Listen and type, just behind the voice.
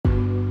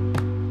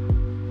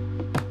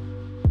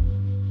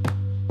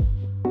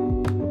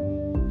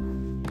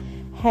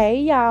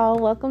Hey y'all,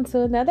 welcome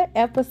to another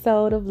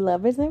episode of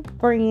Lovers and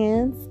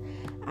Friends.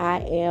 I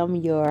am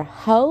your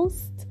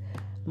host,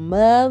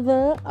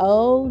 Mother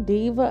O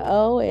Diva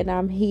O, and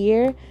I'm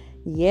here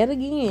yet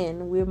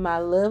again with my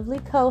lovely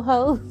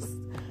co-host,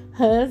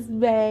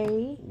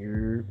 Husband.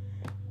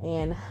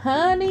 And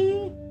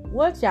honey,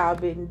 what y'all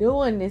been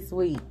doing this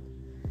week?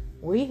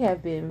 We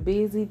have been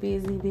busy.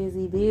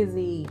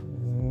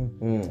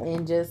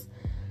 And just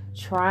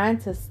trying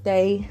to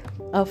stay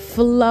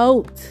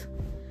afloat.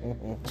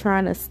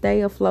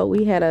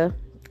 We had a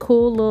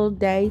cool little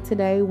day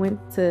today.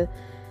 Went to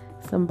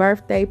some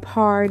birthday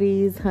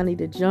parties. Honey,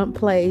 the jump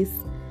place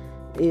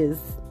is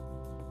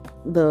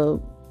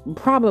the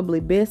probably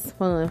best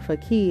fun for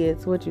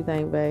kids. What you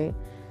think, babe?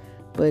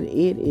 But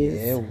it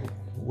is. Yeah,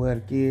 wear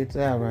the kids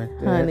out right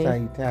there. Honey, that's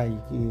how you tie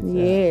your kids out.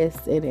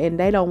 Yes, and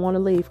they don't want to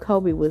leave.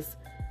 Kobe was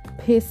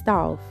pissed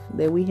off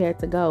that we had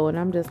to go, and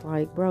I'm just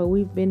like, bro,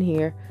 we've been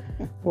here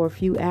for a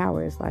few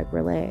hours. Like,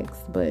 relax.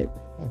 But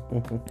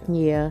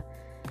yeah,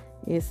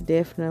 it's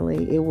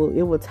definitely it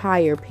will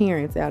tire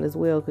parents out as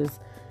well, because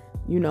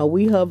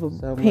we hover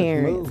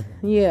parents.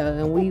 Yeah,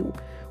 and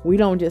we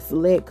don't just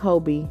let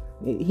Kobe.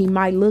 He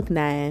might look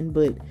 9,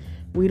 but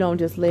we don't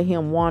just let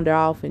him wander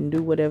off and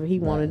do whatever he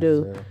want to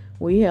do. Sir.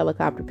 We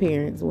helicopter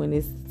parents when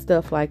it's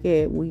stuff like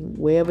that.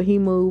 Wherever he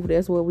moved,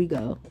 that's where we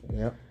go.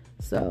 Yep.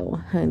 So,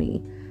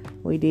 honey,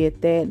 we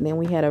did that, and then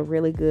we had a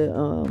really good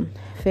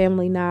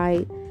family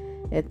night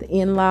at the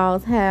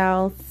in-laws'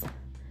 house.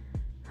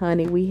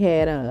 Honey, we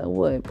had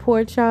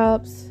pork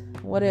chops.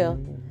 What else?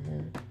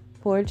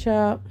 Pork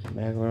chop,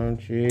 macaroni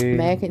cheese,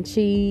 mac and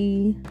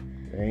cheese,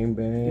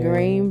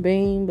 green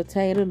bean,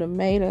 potato,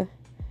 tomato.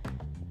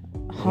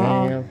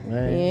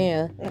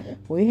 Yeah,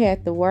 we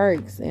had the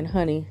works, and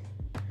honey,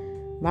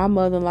 my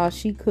mother-in-law,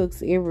 she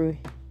cooks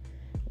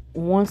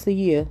once a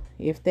year,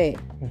 if that.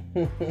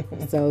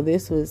 So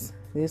this was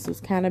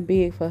kind of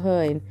big for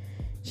her, and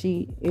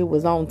it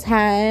was on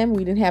time.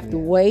 We didn't have to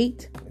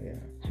wait. Yeah.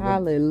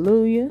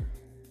 Hallelujah.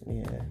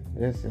 Yeah,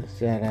 that's a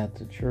shout out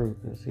to True,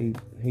 because he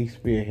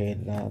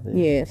spearheaded all this.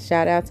 Yeah,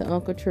 shout out to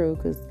Uncle True,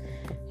 because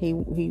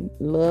he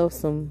loves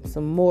some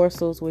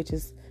morsels, which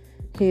is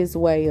his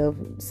way of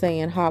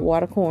saying hot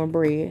water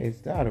cornbread. It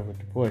started with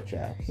the pork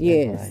chops.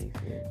 Yes,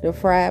 the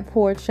fried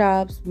pork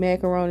chops,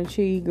 macaroni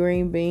cheese,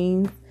 green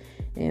beans,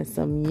 and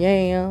some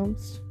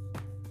yams.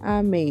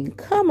 I mean,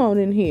 come on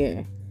in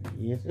here.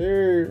 Yes,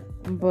 sir.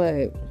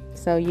 But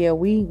so yeah,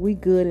 we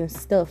good and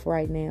stuff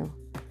right now.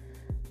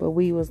 But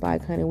we was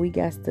like, honey, we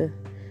got to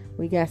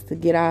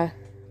get our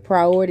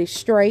priorities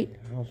straight.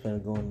 I was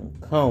finna go in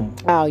the coma.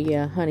 Oh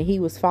yeah, honey, he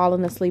was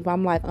falling asleep.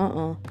 I'm like,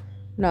 no,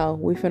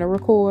 we finna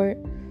record,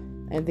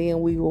 and then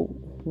we'll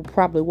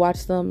probably watch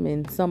some,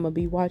 and some will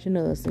be watching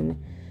us,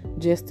 and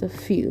just a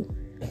few.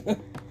 The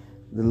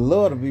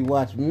Lord will be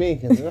watching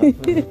me,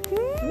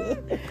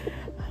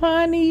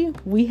 honey,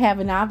 we have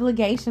an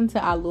obligation to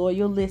our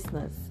loyal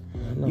listeners.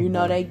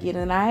 They get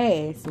in our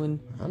ass when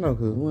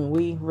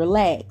we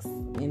relax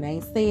and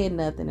ain't said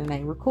nothing and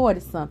ain't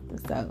recorded something.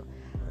 So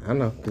I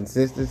know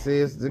consistency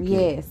is the key.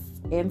 Yes.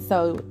 And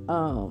so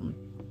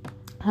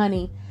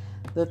honey,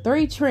 the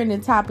 3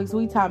 trending topics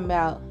we talking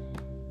about,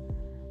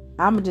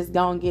 I'm just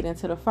gonna get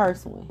into the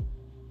first one.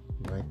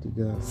 Right to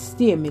go.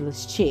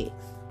 Stimulus checks.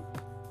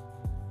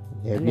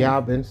 Have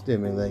y'all been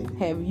stimulated?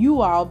 Have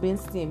you all been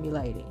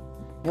stimulated?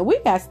 And we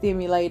got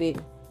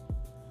stimulated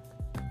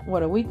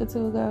a week or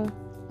two ago?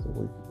 A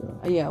week ago.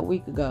 Yeah, a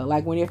week ago.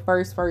 Like when it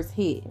first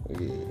hit.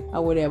 Yeah.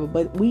 Or whatever.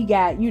 But we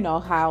got,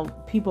 how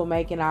people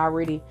making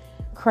already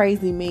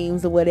crazy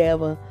memes or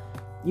whatever.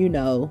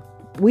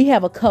 We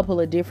have a couple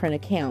of different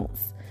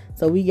accounts.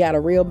 So we got a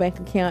real bank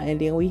account, and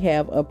then we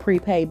have a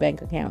prepaid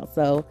bank account.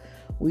 So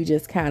we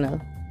just kind of,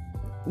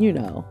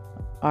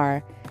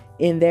 are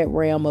in that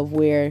realm of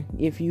where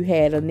if you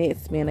had a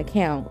NetSpend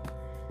account,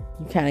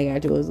 you kind of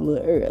got yours a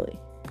little early.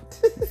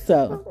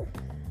 So,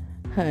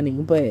 honey,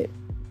 but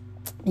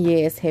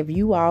yes, have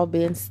you all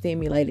been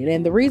stimulated?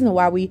 And the reason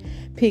why we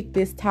picked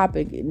this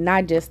topic,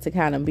 not just to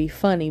kind of be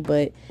funny,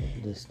 but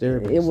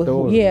disturbing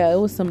stories. Yeah, it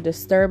was some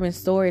disturbing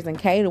stories, and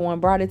Kay, the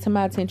one brought it to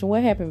my attention.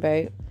 What happened,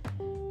 babe?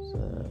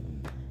 A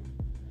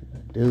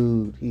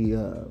dude,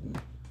 him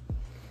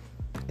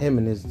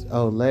and his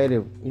old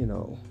lady, he's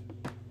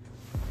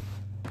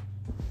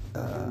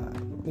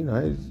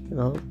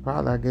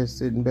probably, I guess,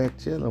 sitting back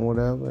chilling,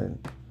 whatever, and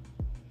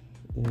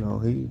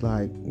he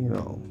like,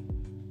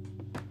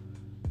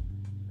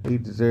 he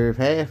deserved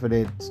half of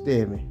that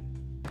stimmy.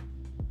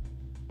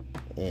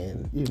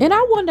 And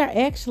I wonder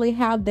actually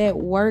how that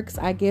works,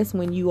 I guess,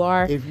 when you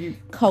are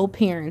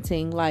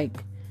co-parenting,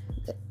 like.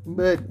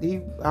 But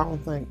I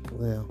don't think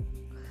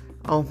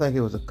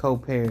it was a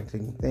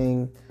co-parenting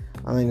thing.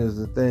 I think it was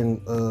a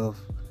thing of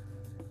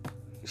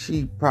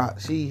she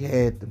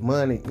had the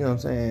money, you know what I'm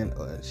saying?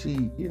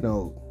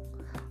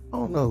 I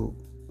don't know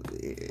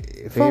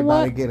if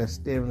everybody get a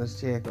stimulus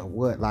check or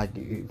what. Like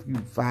if you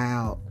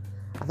filed,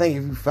 I think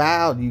if you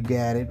filed, you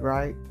got it,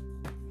 right?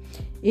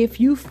 If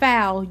you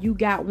foul, you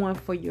got one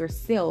for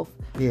yourself.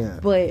 Yeah.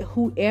 But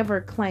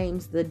whoever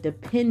claims the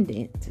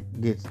dependent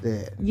gets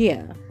that.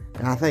 Yeah.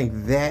 And I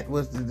think that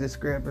was the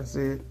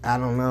discrepancy. I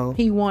don't know.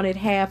 He wanted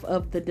half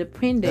of the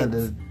dependent.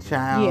 The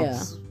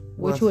child's. Yeah.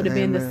 Which would have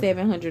been the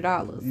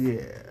 $700.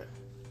 Yeah.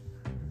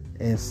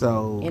 And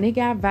so. And it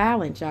got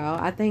violent,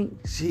 y'all. I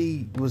think.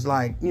 She was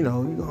like, you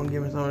going to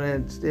give me some of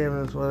that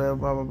stimulus, whatever,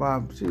 blah, blah,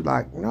 blah. She was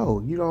like,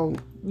 no, you don't.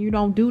 You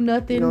don't do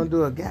nothing. You don't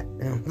do a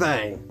goddamn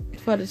thing.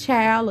 For the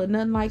child or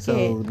nothing like that.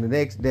 So the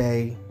next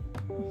day.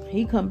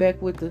 He come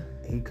back with the.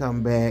 He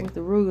come back. With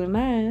the Ruger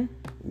 9.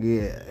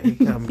 Yeah. He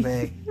come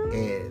back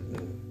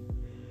and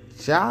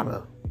shot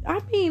her.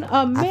 I mean,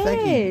 a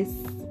mess.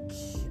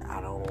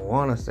 I don't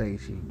want to say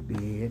she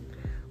did.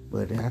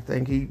 But I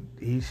think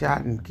he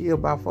shot and killed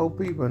about 4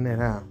 people in that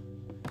house.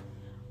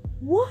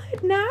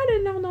 What? No, I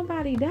didn't know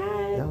nobody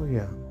died. Oh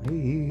yeah,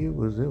 it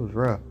was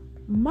rough.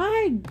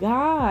 My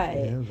God.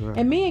 Yeah, it was rough.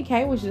 And me and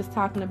Kay was just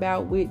talking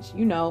about, which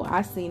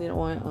I seen it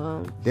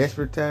on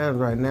Desperate times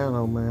right now,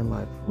 though, man.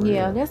 Like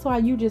yeah, that's why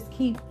you just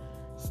keep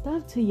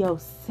stuff to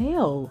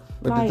yourself.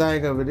 But the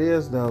thing of it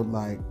is though,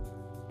 like,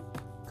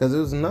 because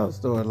there was another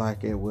story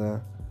like it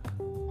where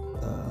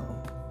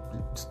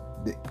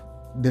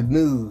the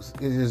news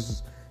is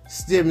just.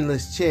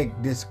 Stimulus check,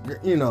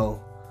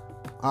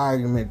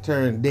 argument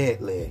turned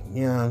deadly.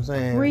 You know what I'm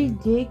saying?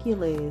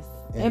 Ridiculous.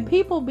 And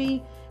people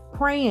be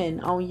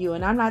praying on you.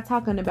 And I'm not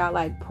talking about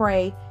like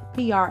pray,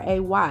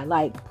 P-R-A-Y.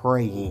 Like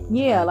praying.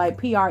 Yeah, like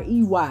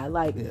P-R-E-Y.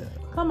 Like,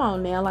 come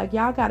on now. Like,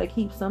 y'all got to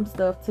keep some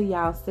stuff to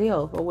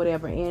y'allself or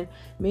whatever. And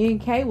me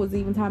and Kay was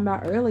even talking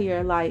about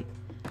earlier, like,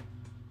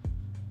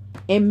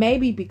 and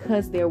maybe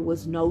because there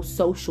was no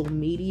social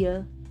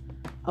media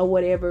or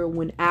whatever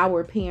when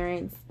our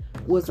parents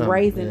was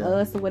raising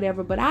us or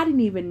whatever, but I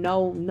didn't even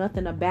know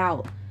nothing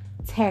about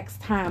tax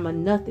time or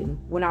nothing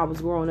when I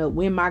was growing up.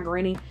 When my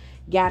granny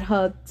got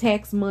her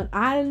tax month,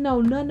 I didn't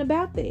know nothing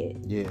about that.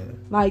 Yeah.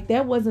 Like,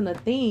 that wasn't a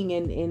thing.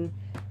 And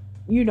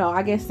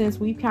I guess since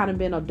we've kind of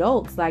been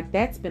adults, like,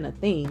 that's been a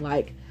thing.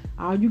 Like,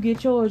 oh, you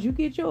get yours.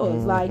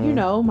 Mm-hmm. Like,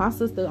 my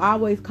sister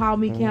always called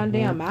me count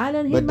down. I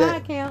done hit my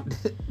account.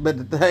 But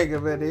the thing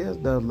of it is,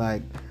 though,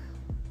 like,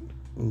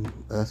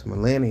 us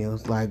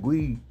millennials, like,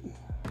 we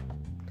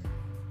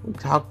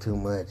talk too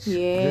much.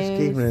 Yes. Just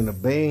keeping it in the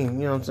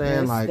bean. You know what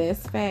I'm saying?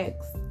 That's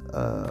facts.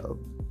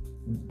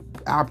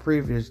 Our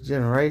previous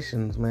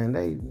generations, man,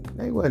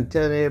 they wasn't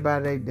telling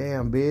everybody their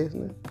damn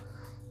business.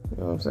 You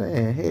know what I'm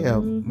saying?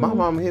 Hell, my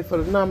mama here for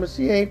the numbers.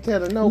 She ain't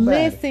telling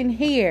nobody. Listen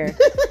here.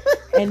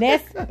 And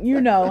that's, I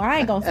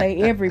ain't gonna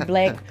say every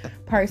black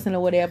person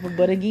or whatever,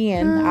 but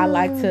again, I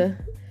like to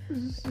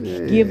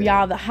give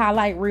y'all the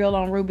highlight reel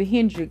on Ruby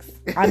Hendrix.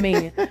 I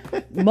mean,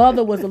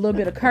 mother was a little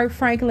bit of Kirk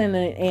Franklin,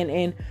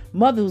 and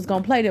mother was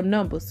gonna play them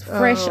numbers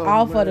fresh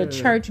off of the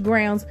church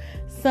grounds,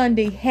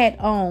 Sunday, hat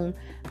on.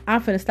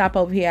 I'm finna stop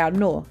over here out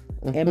north,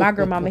 and my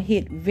grandmama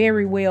hit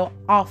very well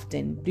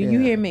often. Do you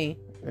hear me?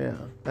 Yeah,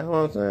 that's what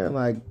I'm saying.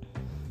 Like,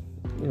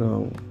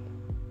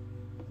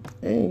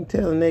 they ain't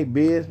telling their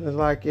business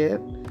like that.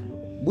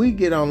 We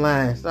get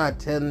online and start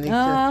telling each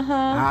other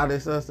all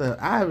this other stuff.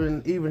 I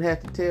even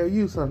have to tell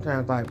you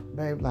sometimes, like,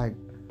 babe, like,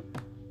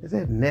 is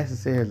that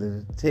necessary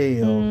to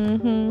tell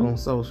on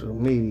social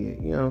media?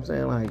 You know what I'm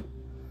saying? Like,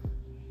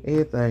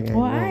 everything ain't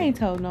wrong. I ain't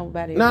told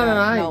nobody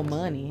about no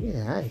money.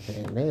 Yeah, I ain't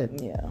saying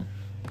that. Yeah.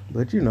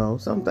 But,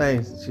 some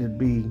things should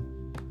be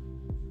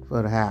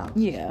for the house.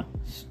 Yeah,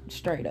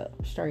 straight up.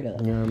 You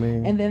know what I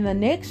mean? And then the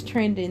next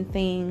trending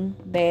thing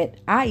that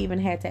I even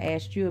had to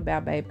ask you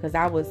about, babe, because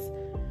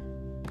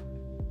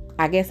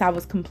I guess I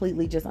was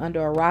completely just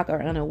under a rock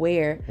or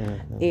unaware,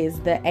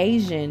 is the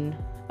Asian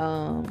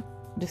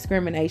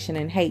discrimination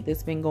and hate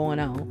that's been going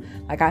on.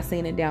 Like, I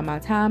seen it down my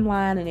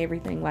timeline and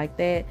everything like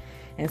that.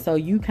 And so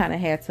you kind of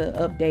had to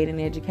update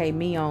and educate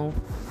me on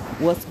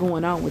what's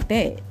going on with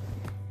that.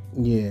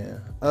 Yeah.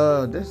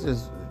 This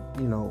is,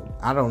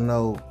 I don't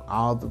know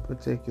all the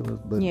particulars,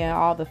 but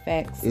all the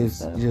facts. It's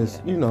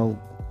just,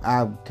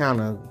 I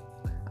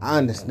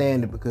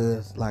understand it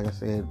because, like I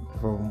said,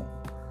 from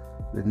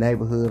the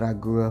neighborhood I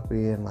grew up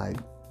in, like,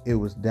 it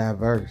was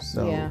diverse.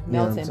 So,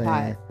 melting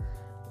pot.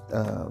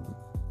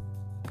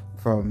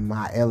 From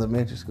my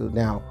elementary school.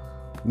 Now,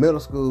 middle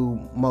school,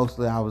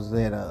 mostly I was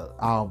at a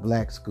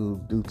all-black school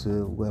due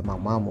to where my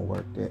mama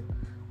worked at.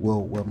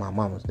 Well, where my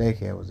mama's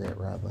daycare was at,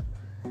 rather.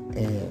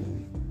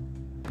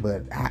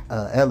 But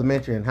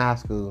elementary and high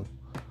school,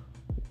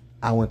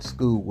 I went to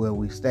school where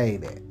we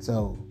stayed at.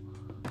 So,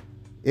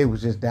 it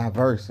was just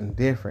diverse and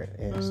different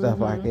and stuff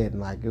like that.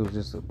 And, like, it was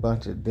just a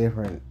bunch of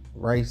different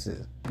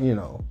races, and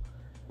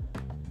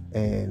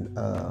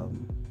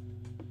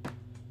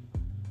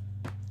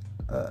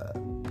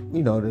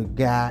the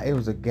guy, it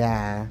was a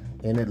guy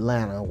in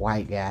Atlanta, a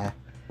white guy,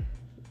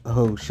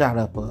 who shot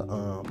up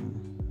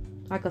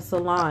like a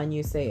salon,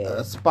 you said,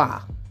 a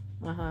spa.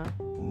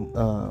 It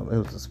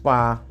was a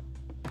spa,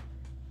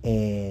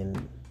 and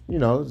it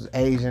was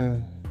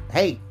Asian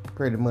hate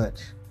pretty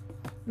much.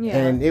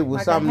 And it was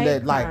like something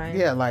that, like,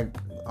 like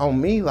on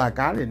me, like,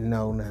 I didn't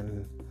know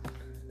nothing.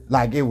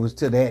 like it was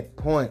to that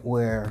point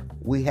where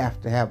we have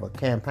to have a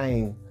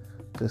campaign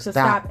to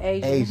stop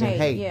Asian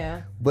hate.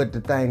 Yeah. But the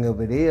thing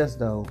of it is,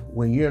 though,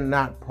 when you're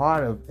not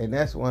part of, and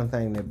that's one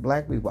thing that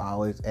black people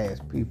always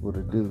ask people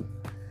to do,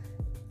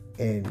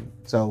 and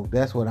so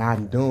that's what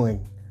I'm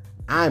doing.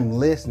 I'm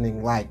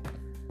listening, like,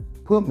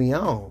 put me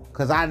on,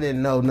 because I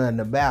didn't know nothing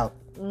about,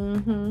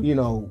 you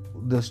know,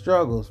 the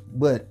struggles.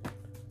 But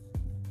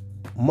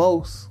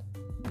most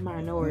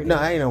minorities, no,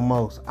 ain't no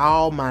most,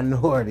 all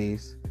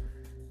minorities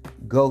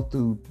go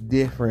through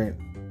different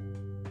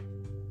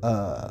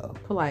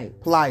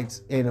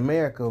plights in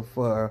America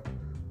for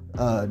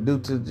due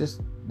to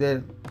just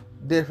their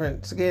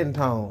different skin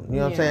tone. You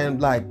know what I'm saying?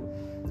 Like,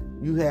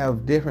 you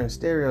have different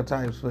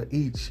stereotypes for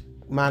each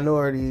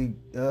minority.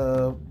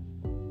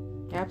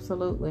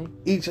 Absolutely.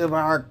 Each of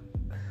our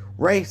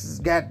races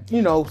got,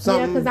 you know,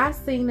 something. Yeah, because I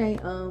seen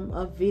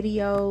a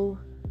video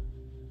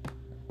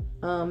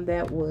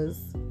that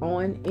was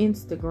on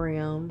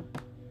Instagram,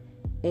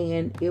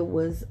 and it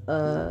was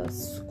a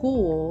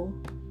school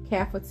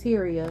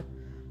cafeteria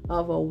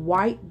of a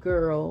white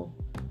girl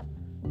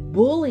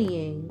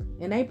bullying,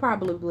 and they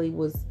probably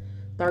was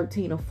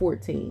 13 or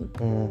 14,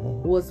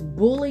 was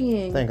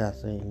bullying, I think I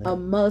seen that. A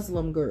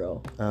Muslim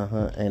girl.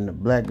 And the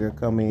black girl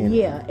come in.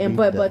 Yeah, and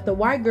but the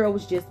white girl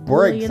was just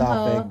bullying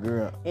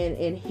her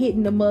and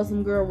hitting the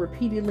Muslim girl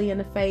repeatedly in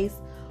the face.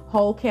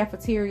 Whole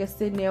cafeteria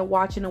sitting there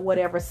watching or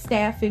whatever,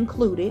 staff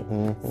included,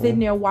 sitting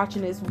there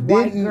watching this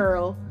white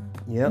girl.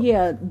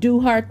 Yeah, do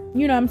her,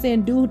 you know what I'm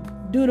saying, do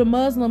the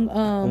Muslim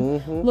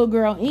little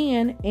girl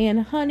in,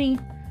 and honey,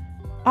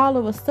 all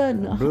of a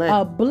sudden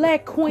a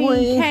black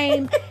queen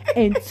came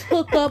and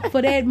took up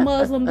for that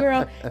Muslim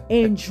girl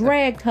and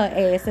dragged her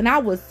ass, and I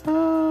was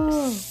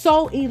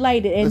so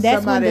elated. And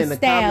that's when the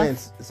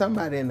staff,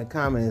 somebody in the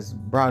comments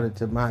brought it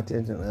to my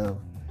attention of,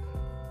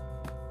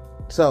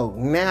 so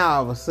now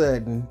all of a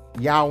sudden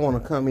y'all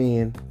want to come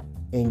in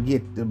and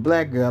get the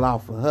black girl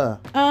off of her.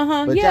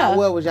 But yeah.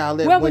 Where was y'all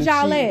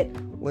at?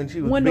 When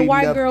she was when the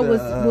white girl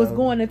was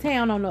going to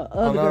town on the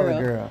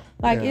other girl.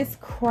 Like, it's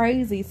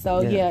crazy. So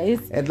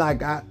it's, and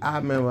like I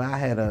remember I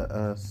had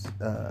a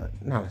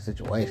not a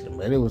situation,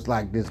 but it was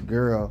like this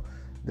girl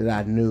that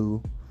I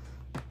knew.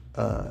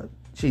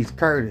 She's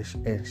Kurdish,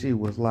 and she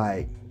was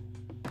like,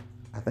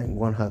 I think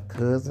one of her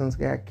cousins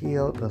got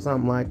killed or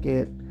something like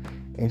that,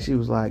 and she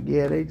was like,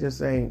 yeah, they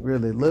just ain't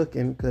really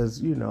looking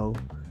because, you know,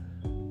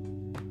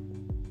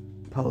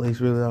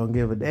 police really don't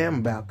give a damn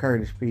about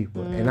Kurdish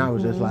people. And I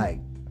was just like,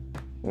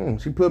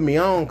 she put me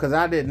on because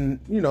I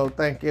didn't, you know,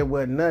 think it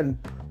wasn't nothing,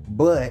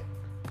 but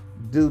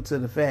due to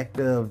the fact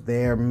of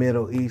their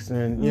Middle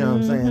Eastern, you know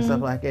what I'm saying,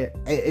 stuff like that,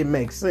 it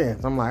makes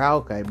sense. I'm like,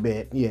 okay,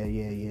 bet, yeah,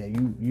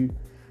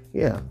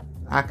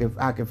 I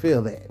can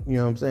feel that, you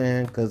know what I'm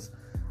saying, because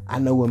I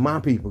know what my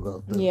people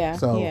go through.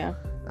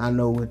 I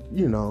know what,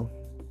 you know.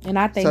 And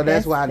I think so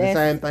that's why the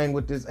same thing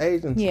with this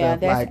Asian stuff. Yeah,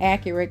 that's like,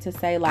 accurate to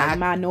say, like,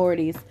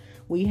 minorities,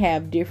 we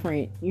have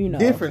different, you know,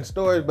 different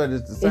stories, but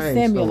it's the same. It's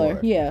similar,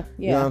 story. Yeah.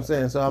 You know what I'm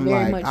saying? So I'm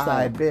very like,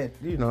 I bet,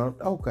 you know,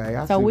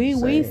 okay. So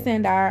we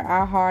send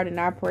our heart and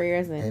our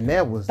prayers and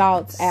that was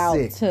thoughts sick.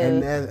 out to,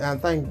 and I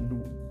think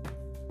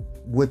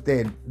with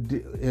that,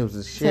 it was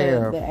a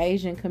sheriff, to the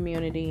Asian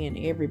community and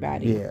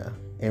everybody. Yeah,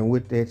 and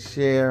with that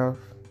sheriff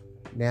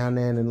down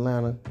there in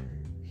Atlanta,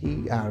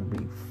 he ought to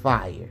be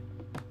fired.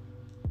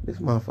 This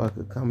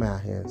motherfucker come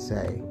out here and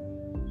say,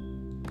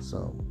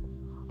 so,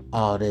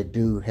 oh, that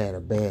dude had a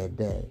bad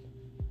day.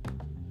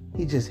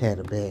 He just had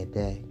a bad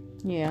day.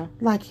 Yeah.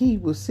 Like he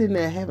was sitting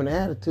there having an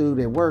attitude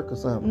at work or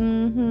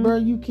something. Bro,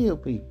 you kill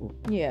people.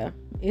 Yeah.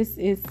 It's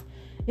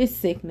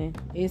sickening.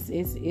 It's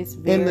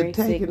very and the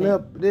taking sickening.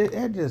 up,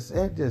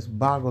 that just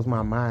boggles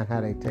my mind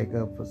how they take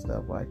up for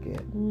stuff like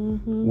that.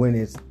 When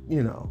it's,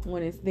 you know.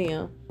 When it's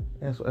them.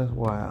 That's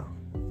wild.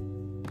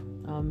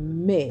 A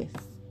mess.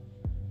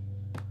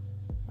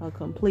 A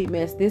complete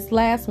mess. This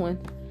last one,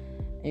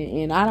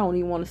 and I don't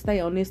even want to stay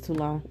on this too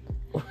long.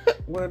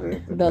 What is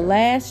it? The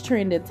last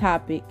trending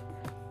topic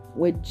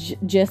which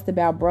just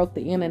about broke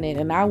the internet,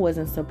 and I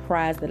wasn't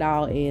surprised at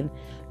all. And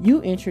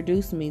you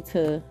introduced me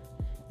to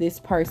this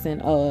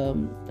person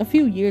a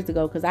few years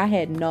ago because I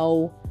had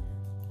no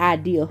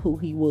idea who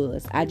he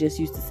was. I just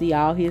used to see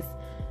all his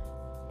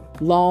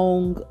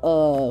long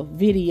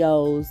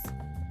videos,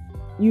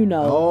 you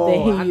know,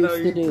 that he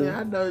used to do.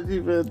 I know what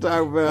you've been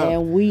talking about.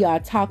 And we are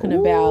talking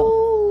about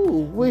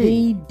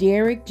the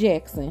Derrick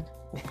Jackson.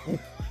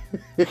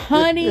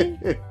 Honey,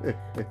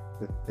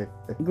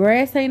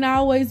 grass ain't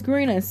always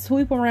green, and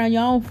sweep around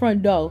your own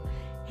front door.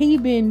 He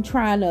been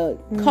trying to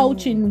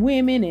coaching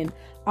women and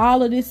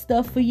all of this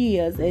stuff for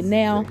years, and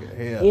now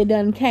it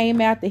done came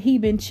out that he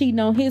been cheating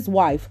on his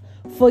wife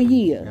for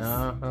years.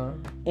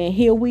 And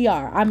here we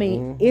are. I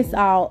mean, it's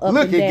all up and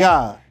down. Look at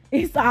God.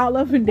 It's all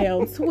up and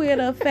down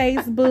Twitter,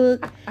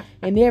 Facebook,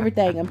 and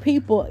everything. And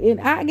people, and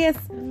I guess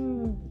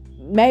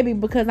maybe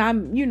because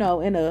I'm, you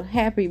know, in a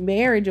happy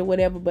marriage or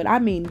whatever, but I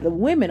mean, the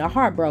women are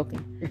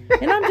heartbroken.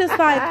 And I'm just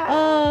like,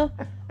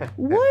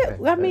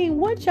 what? I mean,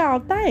 what y'all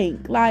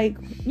think? Like,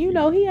 you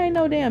know, he ain't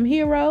no damn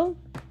hero.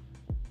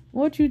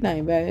 What you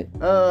think, babe?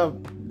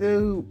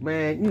 Dude,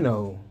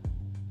 man,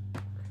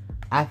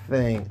 I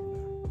think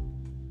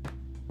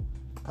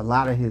a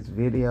lot of his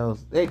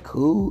videos, they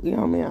cool, you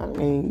know what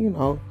I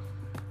mean?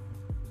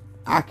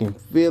 I can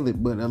feel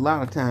it, but a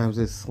lot of times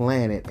it's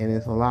slanted and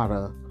it's a lot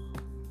of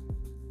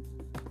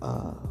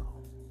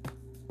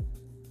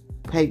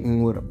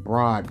painting with a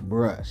broad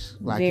brush.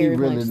 Like, Very he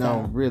really much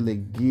don't so. really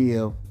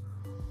give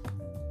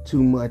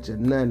too much of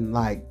nothing.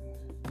 Like,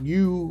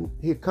 you're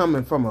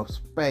coming from a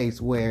space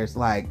where it's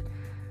like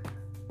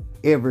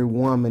every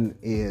woman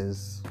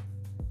is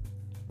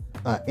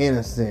an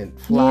innocent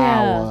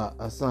flower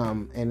or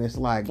something, and it's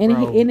like, and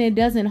bro, and it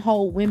doesn't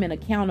hold women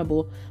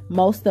accountable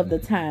most of the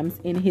times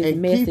in his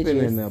and messages. keep it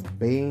in a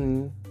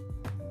being.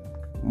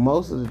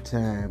 Most of the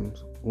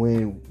times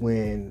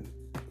when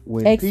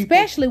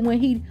especially when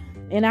he,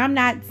 and I'm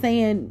not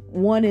saying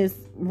one is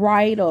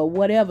right or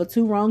whatever,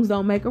 two wrongs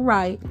don't make a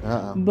right,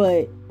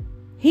 but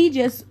he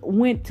just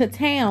went to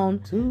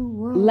town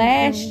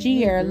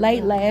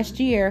late last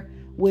year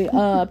with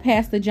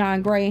Pastor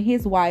John Gray and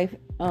his wife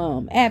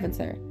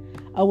Aventer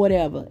or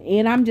whatever,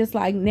 and I'm just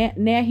like,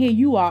 now here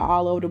you are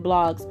all over the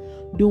blogs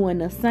doing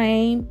the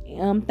same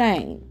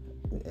thing.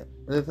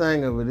 The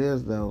thing of it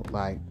is, though,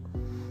 like,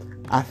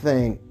 I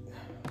think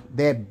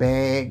that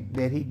bag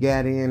that he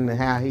got in,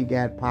 how he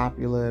got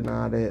popular and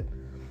all that.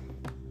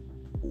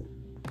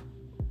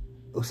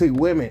 See,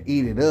 women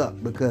eat it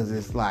up because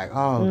it's like,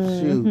 oh,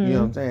 shoot, you know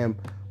what I'm saying?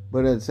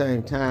 But at the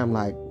same time,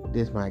 like,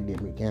 this might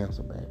get me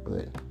canceled back.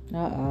 But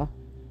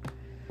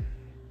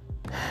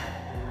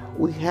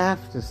we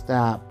have to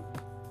stop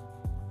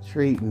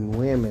treating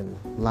women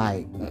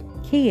like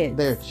kids,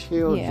 they're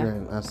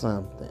children or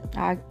something.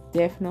 I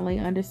definitely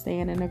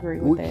understand and agree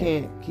with that. We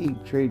can't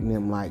keep treating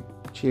them like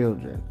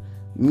children.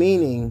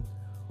 Meaning,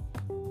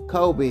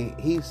 Kobe,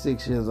 he's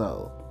 6 years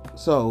old.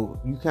 So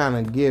you kind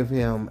of give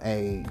him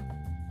a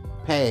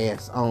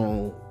pass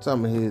on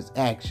some of his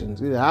actions.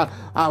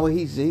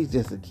 He's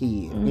just a kid.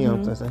 You know what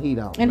I'm saying? So he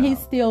don't know. He's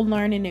still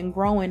learning and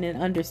growing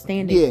and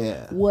understanding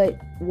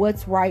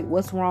what's right,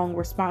 what's wrong,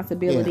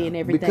 responsibility, and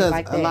everything because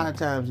like that. Because a lot of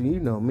times, you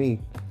know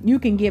me, you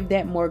can give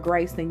that more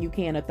grace than you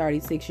can a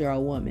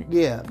 36-year-old woman.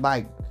 Yeah,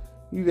 like,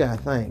 you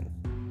gotta think.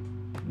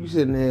 You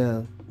sitting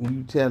there,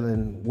 you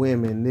telling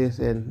women this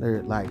and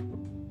that, like,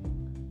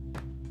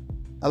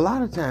 a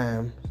lot of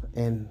times,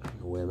 and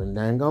women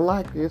ain't gonna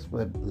like this,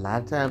 but a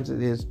lot of times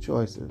it is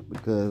choices,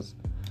 because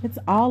it's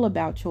all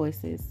about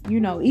choices.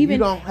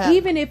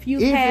 Even if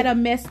you've had a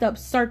messed up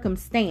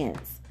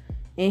circumstance,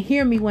 and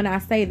hear me when I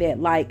say that,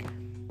 like,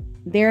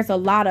 there's a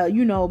lot of,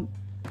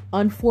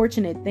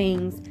 unfortunate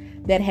things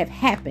that have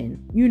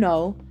happened,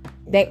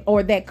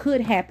 that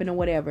could happen or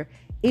whatever.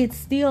 It's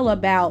still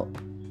about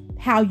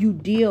how you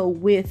deal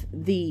with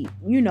the,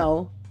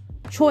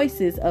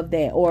 choices of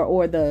that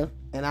or the.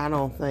 And I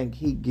don't think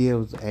he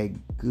gives a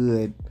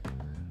good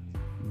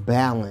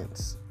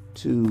balance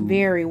to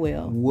very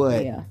well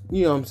what you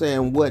know what I'm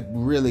saying, what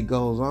really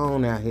goes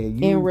on out here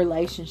in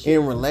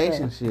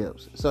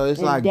relationships. So it's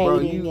and like,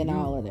 dating bro, and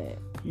all of that.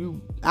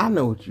 I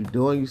know what you're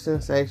doing. You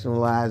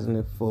sensationalizing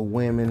it for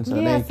women,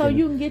 so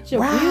you can get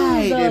your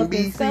views up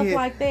and stuff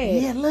like that.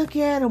 Yeah, look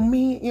at them,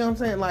 me. You know what I'm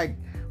saying? Like,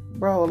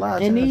 bro, a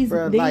lot of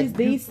times,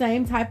 these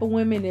same type of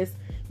women is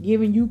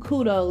giving you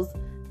kudos,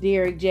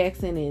 Derek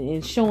Jackson,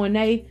 and showing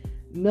they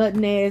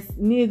nutting ass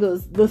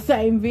niggas the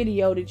same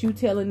video that you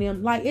telling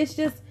them. Like, it's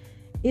just,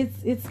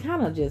 it's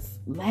kind of just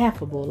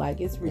laughable. Like,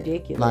 it's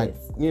ridiculous. Like,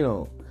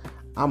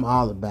 I'm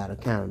all about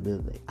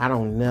accountability. I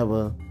don't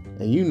never,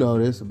 and you know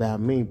this about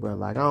me, bro.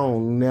 Like, I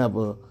don't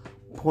never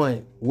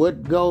point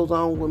what goes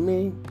on with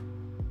me.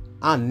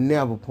 I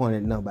never point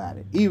at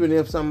nobody. Even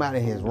if somebody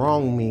has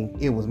wronged me,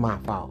 it was my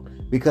fault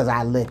because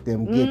I let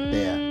them get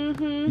there.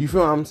 You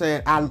feel what I'm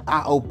saying?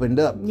 I opened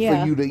up for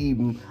you to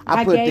even.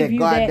 I put that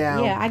guard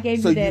down. Yeah, I gave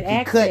you so that you can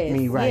access. cut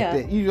me right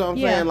there. You know what I'm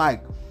saying?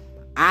 Like,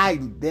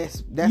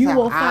 that's you how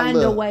will I find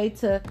look. a way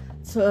to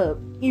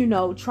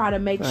try to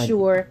make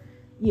sure.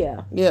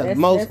 Yeah. Yeah.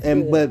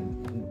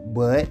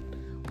 But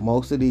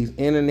most of these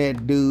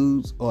internet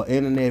dudes or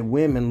internet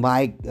women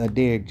like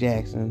Derek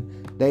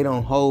Jackson, they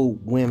don't hold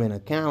women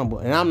accountable.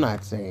 And I'm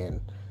not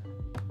saying,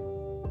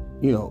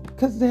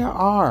 because there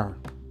are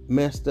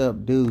messed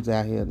up dudes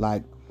out here.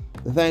 Like,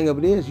 the thing of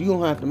it is, you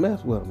don't have to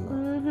mess with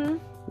them.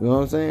 You know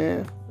what I'm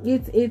saying?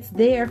 It's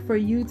there for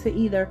you to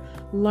either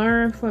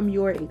learn from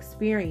your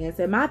experience.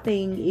 And my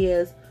thing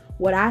is,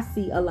 what I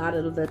see a lot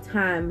of the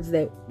times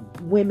that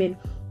women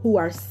who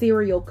are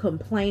serial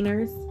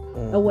complainers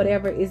or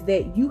whatever, is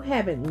that you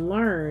haven't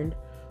learned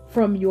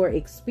from your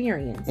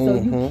experience. So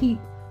you keep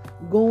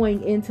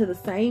going into the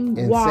same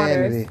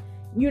waters.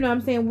 You know what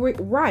I'm saying?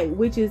 Right,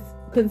 which is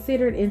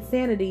considered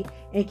insanity,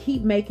 and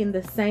keep making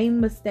the same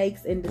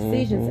mistakes and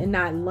decisions and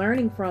not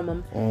learning from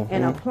them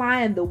and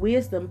applying the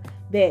wisdom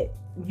that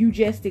you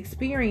just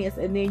experienced.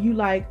 And then you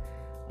like,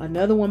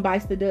 another one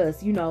bites the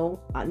dust,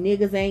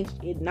 niggas ain't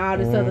and all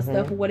this other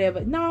stuff or whatever.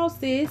 No,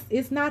 sis,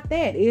 it's not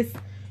that. It's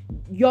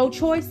your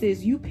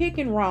choices, you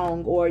picking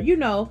wrong, or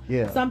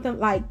something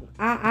like,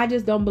 I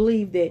just don't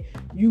believe that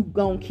you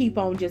gonna keep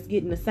on just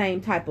getting the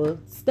same type of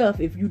stuff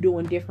if you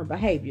doing different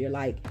behavior.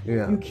 Like,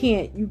 you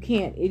can't,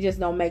 it just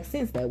don't make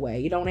sense that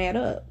way. It don't add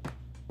up.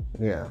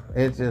 Yeah,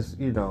 it's just,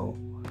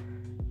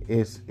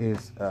 it's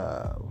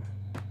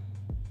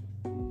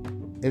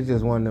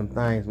just one of them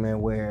things,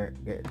 man, where,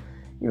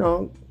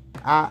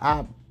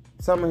 I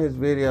some of his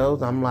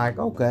videos, I'm like,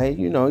 okay,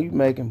 you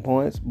making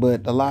points,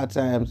 but a lot of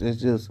times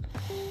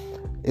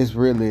it's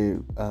really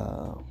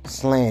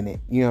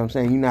slanted. You know what I'm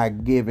saying? You're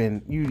not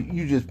giving,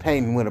 you just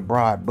painting with a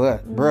broad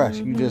brush.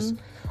 Mm-hmm. You just,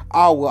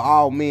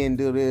 all men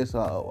do this.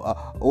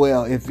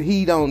 Well, if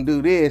he don't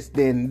do this,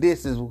 then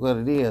this is what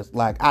it is.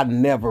 Like, I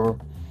never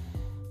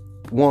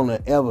want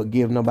to ever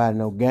give nobody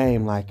no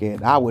game like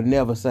that. I would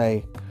never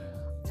say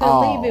to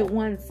leave it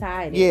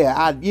one-sided.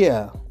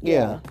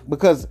 Yeah.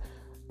 Because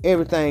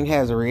everything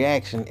has a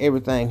reaction.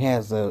 Everything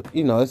has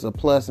it's a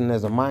plus and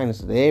there's a minus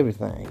to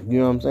everything. You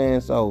know what I'm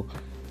saying? So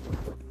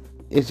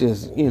it's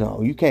just,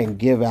 you can't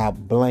give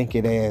out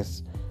blanket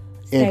ass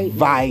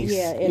advice.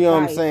 You know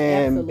what I'm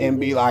saying? Absolutely. And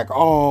be like,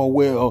 oh,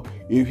 well,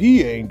 if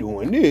he ain't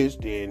doing this,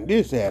 then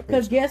this happens.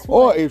 Because guess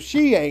what? Or if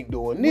she ain't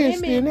doing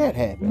this, then that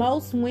happens.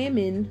 Most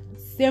women,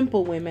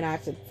 simple women, I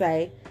should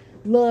say,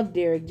 love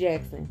Derrick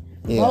Jaxn.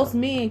 Yeah. Most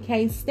men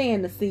can't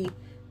stand to see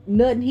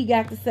nothing he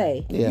got to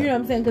say. Yeah. You know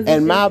what I'm saying?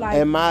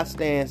 And my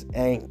stance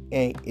ain't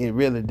it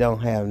really don't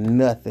have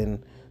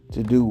nothing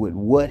to do with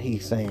what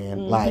he's saying.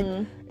 Mm-hmm. Like,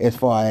 as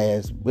far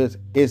as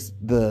it's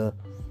the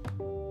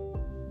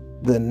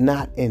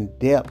not in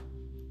depth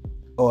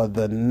or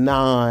the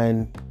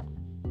non.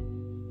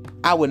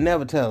 I would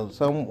never tell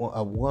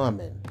a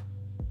woman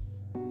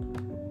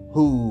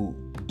who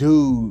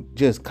dude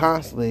just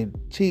constantly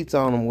cheats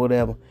on him,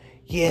 whatever.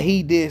 Yeah,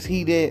 he this,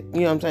 he that.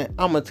 You know what I'm saying?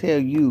 I'm gonna tell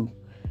you.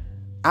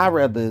 I'm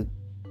gonna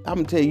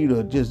tell you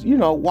to just,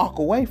 walk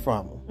away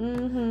from him.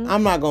 Mm-hmm.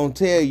 I'm not gonna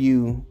tell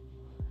you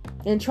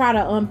and try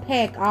to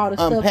unpack all the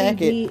stuff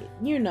he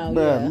did.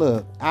 But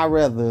look, I'd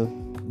rather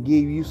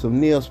give you some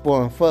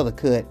Neosporin for the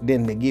cut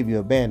than to give you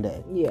a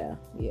Band-Aid. Yeah.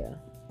 You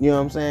know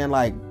what I'm saying?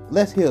 Like,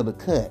 let's heal the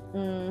cut.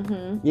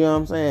 Mm-hmm. You know what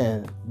I'm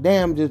saying?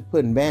 Damn, just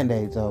putting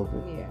Band-Aids over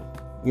it. Yeah.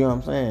 You know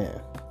what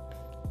I'm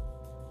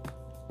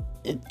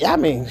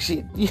saying?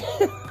 Shit.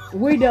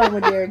 We done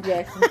with Derrick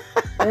Jaxn.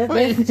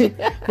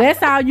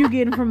 That's all you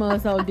getting from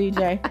us, old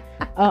DJ.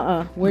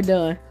 We're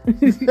done.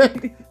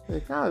 They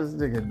call this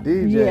nigga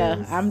DJ.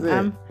 Yeah,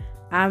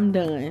 I'm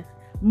done.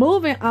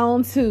 Moving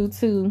on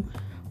to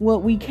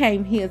what we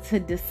came here to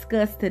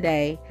discuss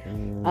today,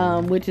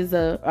 which is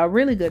a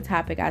really good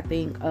topic. I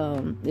think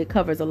it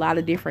covers a lot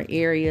of different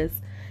areas,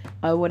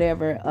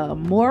 whatever.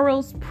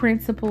 Morals,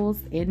 principles,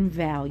 and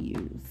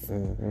values.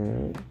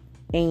 Mm-hmm.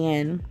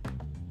 And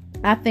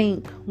I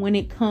think when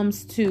it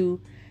comes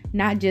to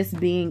not just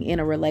being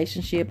in a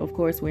relationship, of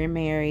course we're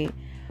married,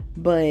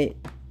 but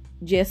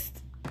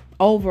just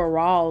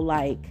overall,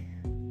 like,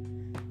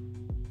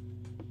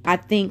 I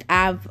think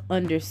I've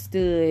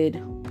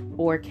understood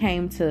or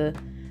came to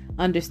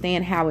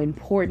understand how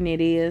important it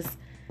is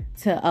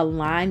to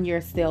align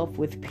yourself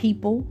with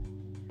people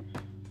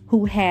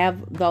who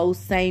have those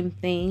same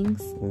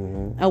things,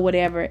 or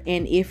whatever.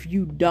 And if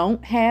you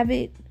don't have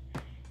it,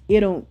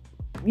 it'll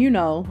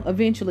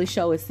eventually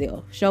show its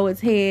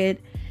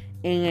head,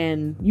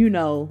 and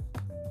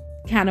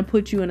kind of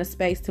put you in a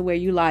space to where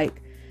you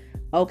like,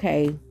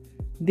 okay,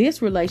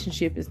 this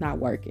relationship is not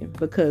working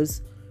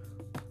because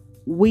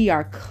we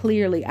are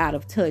clearly out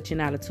of touch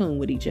and out of tune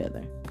with each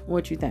other.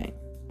 What you think?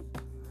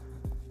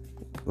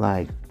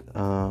 Like,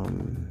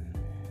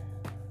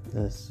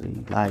 let's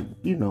see, like,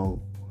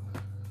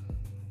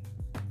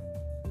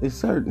 it's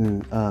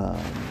certain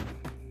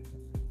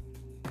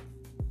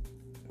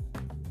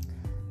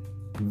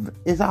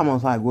it's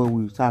almost like what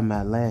we were talking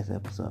about last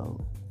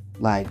episode,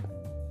 like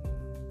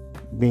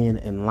being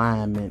in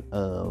alignment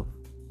of,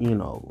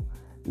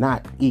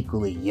 not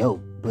equally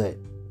yoked, but,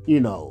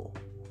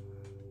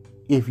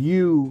 if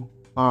you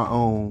are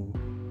on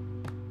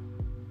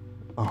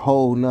a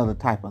whole nother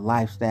type of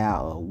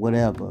lifestyle or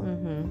whatever,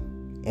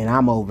 and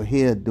I'm over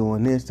here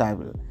doing this type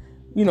of,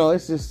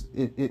 it's just,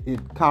 it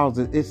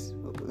causes,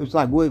 it's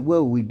like, what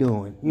are we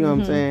doing? You know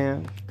what I'm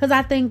saying? Because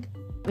I think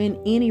in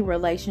any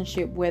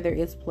relationship, whether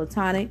it's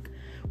platonic,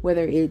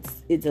 whether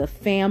it's a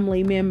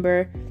family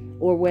member,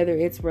 or whether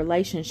it's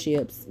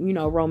relationships,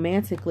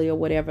 romantically or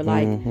whatever,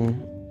 like,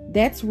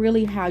 that's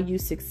really how you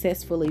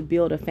successfully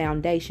build a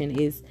foundation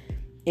is,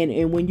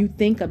 and when you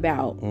think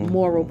about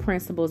moral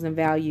principles and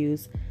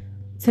values,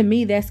 to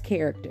me, that's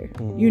character,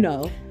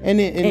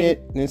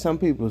 And some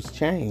people's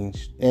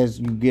change as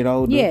you get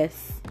older.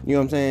 Yes. You know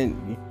what I'm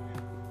saying?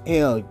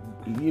 Hell,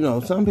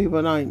 some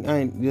people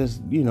ain't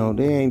just, they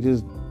ain't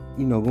just,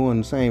 going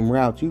the same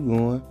route you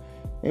going.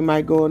 They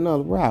might go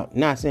another route.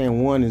 Not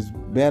saying one is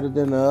better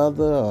than the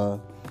other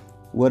or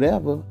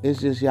whatever.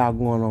 It's just y'all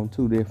going on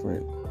two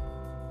different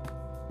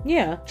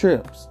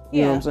trips.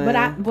 You know what I'm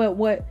saying? But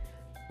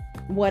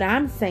what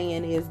I'm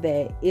saying is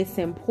that it's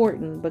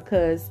important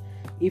because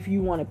if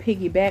you want to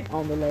piggyback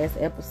on the last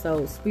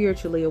episode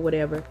spiritually or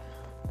whatever,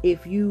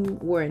 if you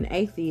were an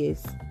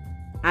atheist,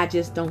 I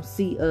just don't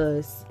see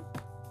us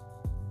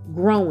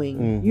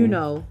growing, you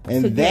know.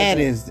 And together. that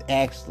is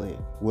actually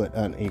what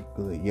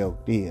unequally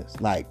yoked is.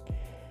 Like,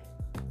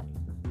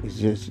 it's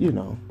just, you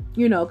know,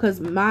 because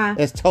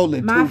it's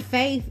totally my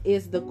faith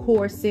is the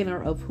core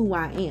center of who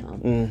I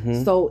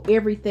am. So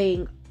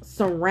everything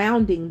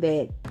surrounding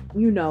that,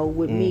 you know,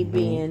 with me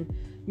being,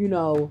 you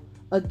know,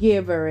 a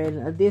giver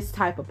and this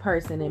type of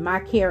person, and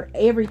my care,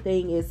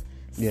 everything is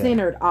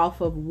centered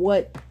off of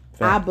what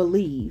I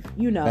believe,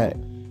 you know,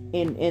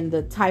 and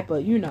the type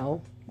of, you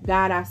know,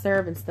 God I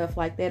serve and stuff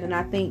like that. And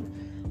I think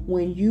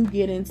when you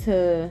get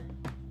into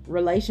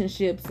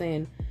relationships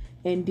and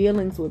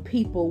dealings with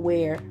people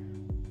where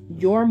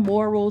your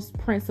morals,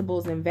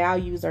 principles, and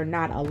values are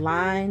not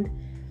aligned,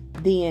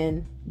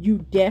 then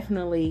you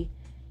definitely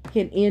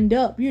can end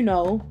up, you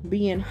know,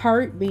 being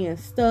hurt, being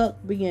stuck,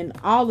 being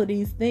all of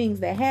these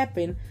things that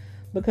happen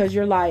because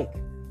you're like,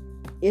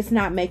 it's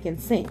not making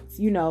sense,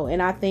 you know.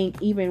 And I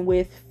think even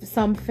with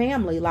some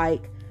family,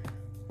 like,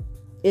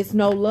 it's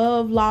no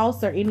love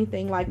lost or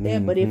anything like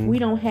that. But if we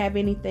don't have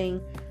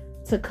anything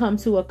to come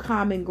to a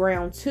common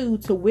ground to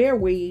where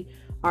we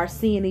are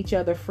seeing each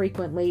other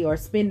frequently or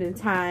spending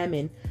time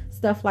and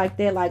stuff like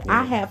that. Like,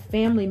 I have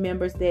family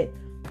members that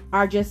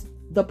are just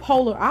the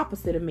polar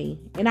opposite of me.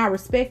 And I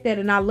respect that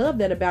and I love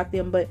that about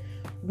them. But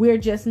we're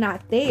just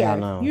not there,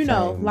 you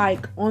know,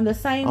 like on the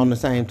same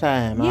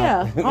time.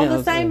 Yeah, on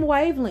the same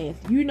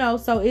wavelength, you know.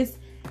 So it's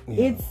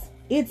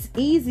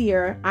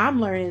easier. I'm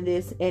learning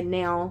this at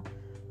now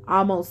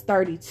almost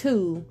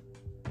 32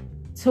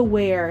 to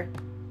where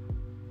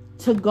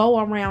to go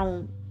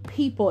around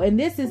people, and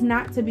this is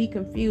not to be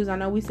confused. I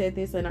know we said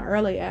this in an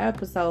earlier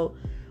episode.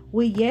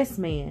 We yes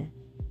man.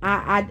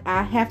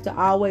 I have to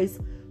always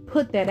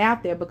put that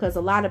out there because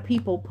a lot of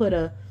people put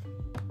a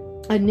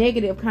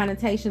negative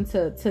connotation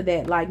to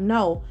that. Like,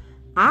 no,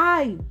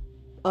 I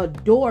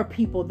adore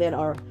people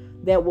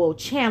that will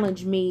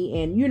challenge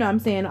me, and you know what I'm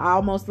saying,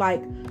 almost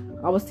like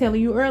I was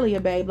telling you earlier,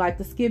 babe, like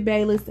the Skip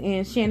Bayless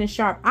and Shannon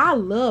Sharp. I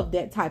love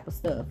that type of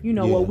stuff, you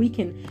know, where we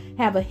can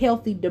have a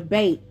healthy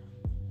debate,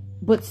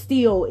 but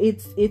still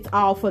it's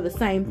all for the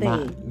same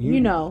thing,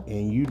 you know.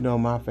 And you know,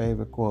 my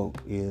favorite quote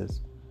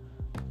is,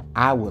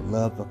 I would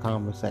love a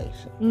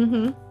conversation.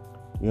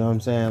 You know what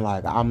I'm saying?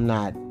 Like, I'm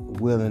not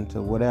willing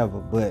to whatever,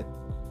 but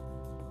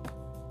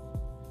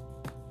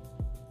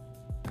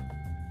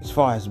as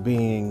far as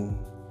being,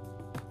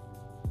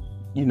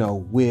 you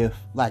know, with,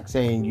 like,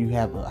 saying you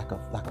have like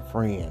a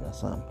friend or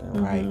something,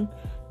 right?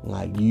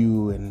 Like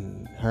you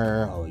and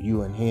her or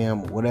you and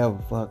him or whatever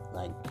fuck,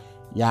 like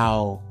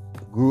y'all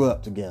grew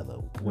up together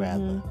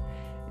rather,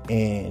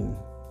 and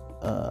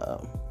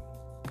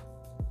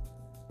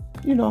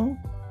you know,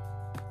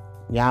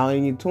 y'all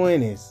in your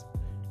 20s,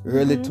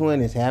 early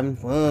 20s, having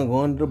fun,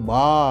 going to the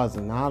bars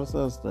and all this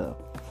other stuff.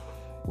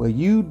 Well,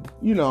 you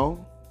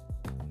know,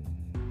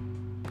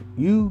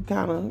 you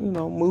kind of, you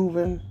know,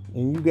 moving,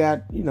 and you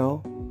got, you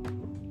know,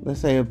 let's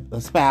say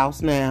a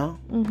spouse now,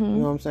 you know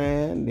what I'm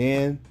saying?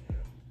 Then,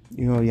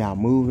 you know, y'all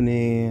moving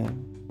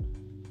in,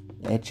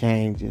 that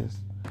changes,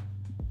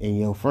 and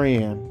your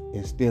friend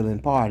is still in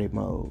party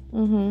mode. You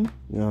know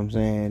what I'm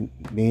saying?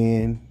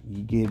 Then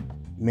you get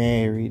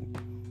married,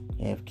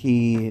 have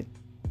kids,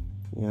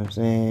 you know what I'm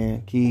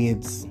saying?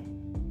 Kids, you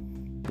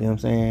know what I'm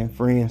saying?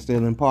 Friends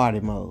still in party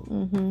mode. You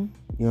know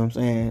what I'm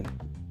saying?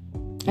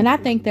 And I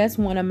think that's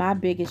one of my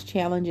biggest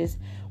challenges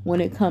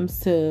when it comes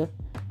to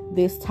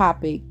this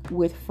topic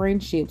with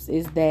friendships,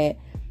 is that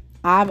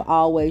I've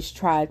always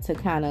tried to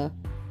kind of,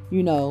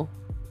 you know,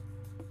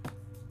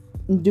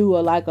 do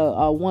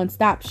a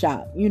one-stop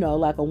shop, you know,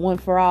 like a one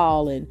for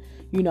all, and,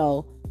 you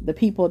know, the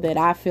people that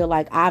I feel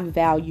like I've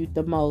valued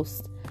the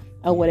most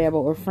or whatever,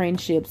 or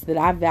friendships that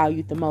I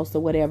valued the most or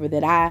whatever,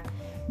 that I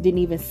didn't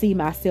even see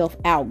myself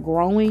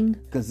outgrowing.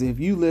 Because if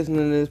you listen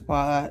to this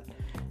pod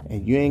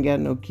and you ain't got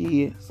no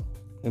kids,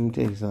 let me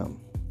tell you something.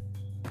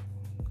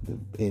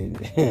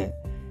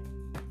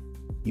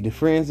 The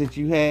friends that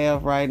you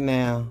have right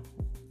now,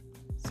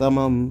 some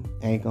of them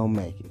ain't gonna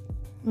make it.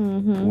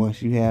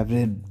 Once you have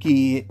the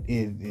kid,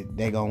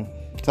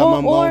 some of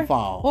them gonna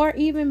fall. Or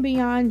even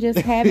beyond just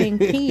having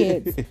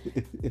kids,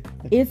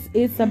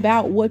 it's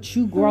about what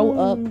you grow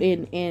up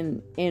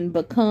and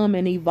become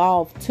and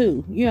evolve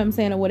to. You know what I'm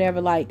saying, or whatever.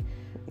 Like,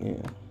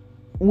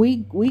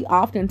 we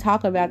often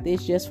talk about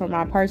this just from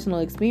our personal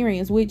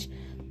experience, which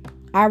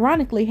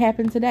ironically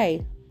happened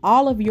today.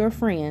 All of your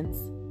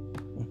friends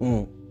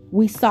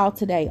we saw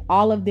today,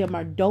 all of them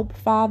are dope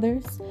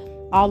fathers.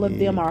 All of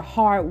them are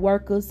hard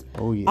workers.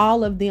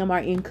 All of them are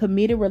in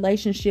committed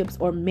relationships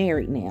or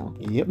married now.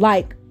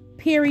 Like,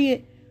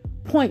 period,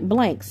 point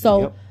blank.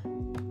 So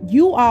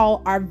you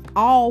all are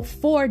all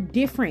four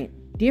different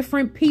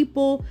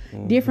people,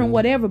 different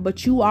whatever,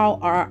 but you all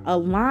are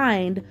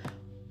aligned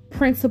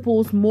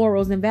principles,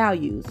 morals, and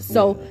values.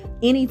 So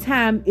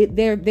anytime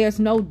there's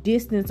no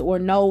distance or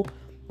no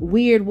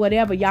weird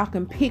whatever, y'all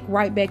can pick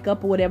right back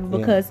up or whatever,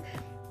 because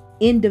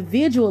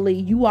individually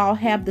you all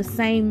have the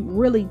same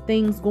really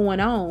things going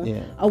on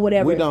or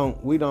whatever.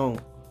 We don't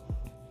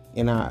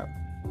in our,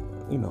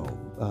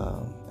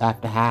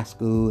 after high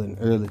school and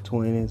early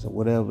 20s or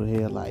whatever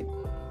the hell, like,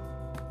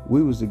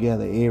 we was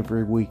together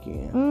every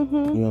weekend. Mm-hmm.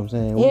 You know what I'm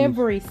saying?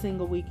 Every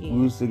single weekend.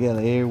 We was together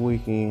every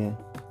weekend.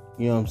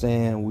 You know what I'm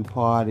saying? We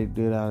partied,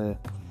 did all that.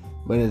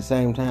 But at the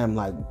same time,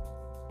 like,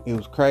 it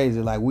was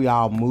crazy. Like, we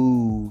all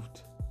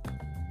moved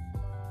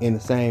in the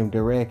same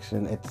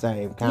direction at the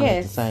same kind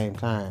at the same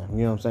time. You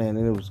know what I'm saying?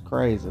 And it was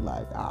crazy.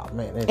 Like, oh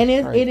man, that's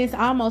crazy. It is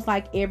almost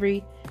like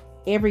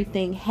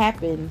everything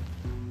happened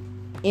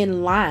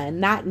in line.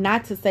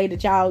 Not to say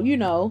that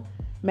y'all,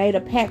 made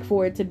a pact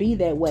for it to be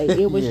that way.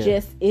 It was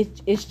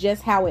it's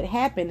just how it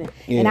happened.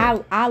 And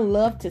I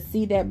love to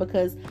see that,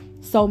 because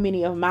so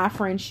many of my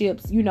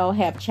friendships,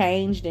 have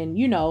changed, and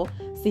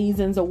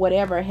seasons or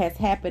whatever has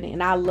happened,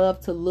 and I love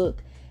to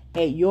look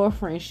at your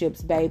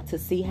friendships, babe, to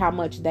see how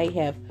much they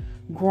have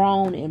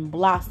grown and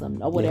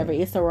blossomed or whatever.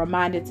 It's a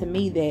reminder to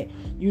me that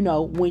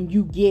when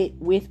you get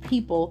with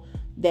people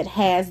that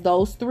has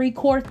those 3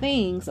 core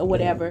things or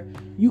whatever,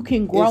 you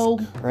can grow.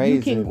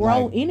 You can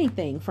grow like,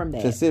 anything from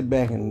that. To sit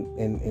back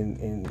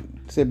and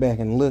sit back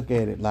and look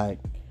at it, like,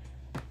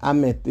 I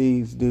met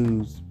these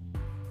dudes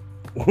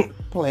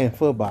playing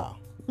football.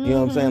 You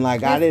know what I'm saying?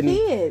 Like, I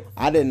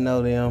didn't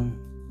know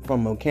them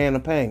from a can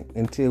of paint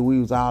until we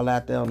was all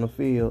out there on the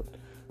field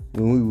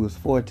when we was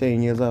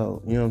 14 years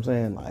old. You know what I'm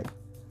saying? Like,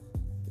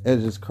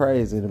 it's just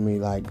crazy to me.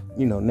 Like,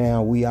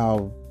 now we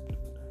all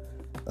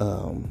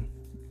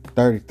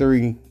 33,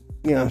 you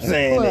know what I'm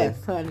saying?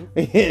 Funny.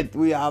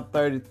 We all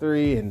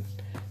 33, and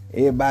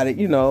everybody,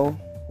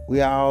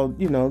 we all,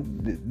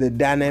 the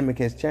dynamic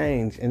has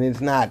changed, and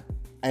it's not,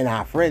 and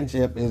our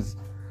friendship is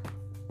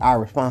our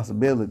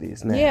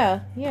responsibilities now.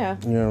 Yeah.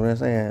 You know what I'm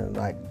saying?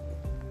 Like,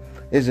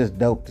 it's just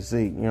dope to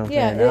see. You know what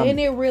I'm saying? And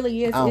it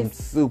really is. I'm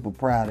super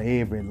proud of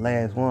every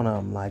last one of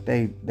them. Like,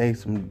 they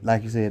some,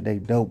 like you said, they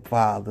dope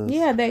fathers.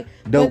 Yeah,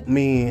 dope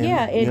men.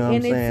 Yeah, you know what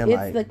I'm saying?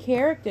 It's the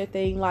character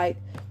thing. Like,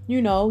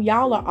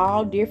 y'all are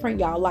all different.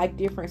 Y'all like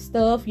different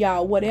stuff.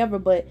 Y'all whatever.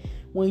 But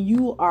when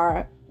you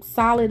are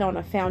solid on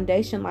a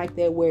foundation like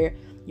that, where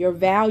your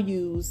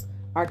values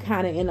are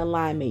kind of in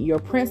alignment, your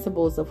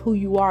principles of who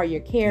you are,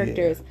 your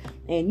characters,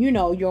 and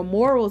your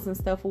morals and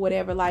stuff or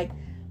whatever, like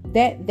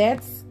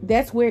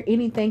that's where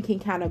anything can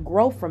kind of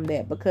grow from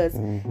that, because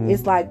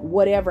it's like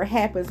whatever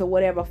happens or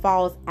whatever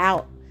falls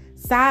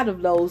outside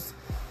of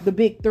the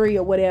big 3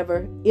 or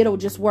whatever, it'll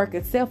just work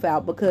itself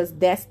out, because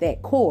that's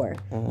that core.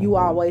 You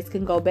always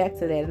can go back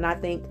to that. And I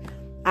think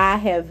I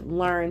have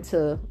learned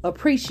to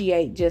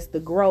appreciate just the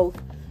growth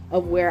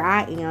of where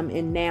I am,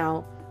 and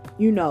now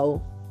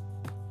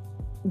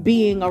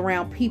being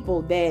around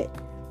people that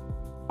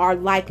are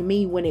like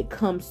me when it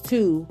comes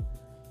to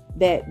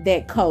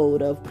that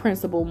code of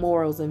principle,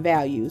 morals, and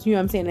values. You know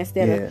what I'm saying?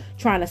 Instead of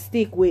trying to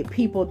stick with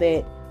people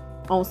that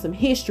on some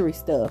history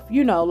stuff,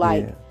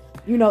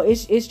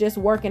 it's just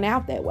working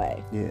out that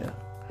way. Yeah.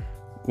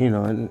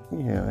 And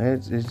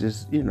it's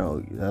just,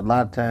 a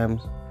lot of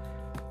times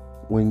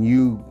when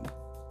you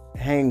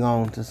hang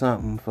on to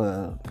something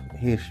for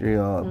history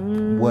or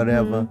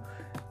whatever,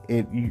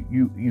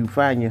 you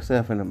find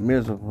yourself in a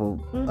miserable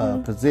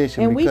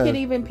position. And we could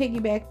even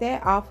piggyback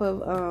that off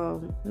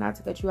of not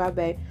to cut you out,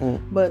 babe,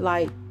 but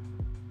like,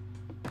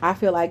 I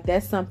feel like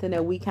that's something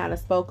that we kind of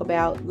spoke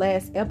about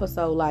last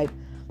episode. Like,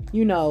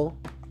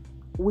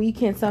 we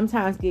can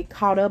sometimes get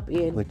caught up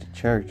in with the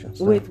church and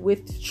stuff,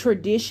 with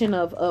tradition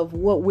of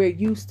what we're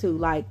used to.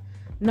 Like,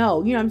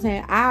 no, you know what I'm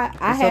saying? I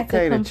had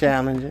to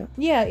challenge it.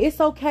 Yeah, it's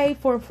okay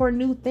for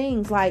new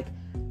things. Like,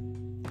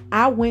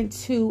 I went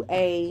to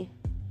a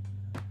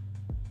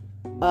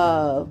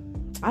I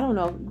don't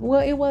know.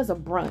 Well, it was a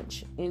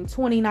brunch in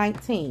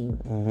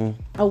 2019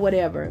 or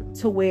whatever,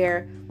 to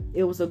where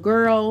it was a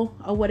girl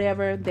or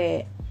whatever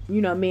that,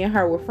 me and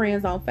her were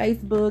friends on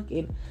Facebook,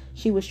 and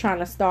she was trying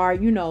to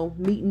start,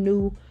 meeting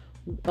new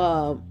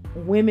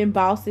women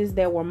bosses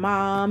that were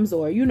moms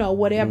or,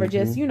 whatever,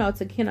 just,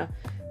 to kind of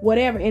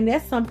whatever. And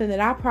that's something that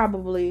I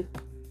probably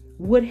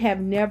would have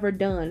never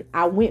done.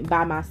 I went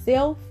by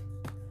myself.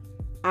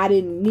 I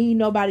didn't need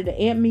nobody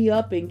to amp me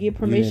up and get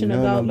permission to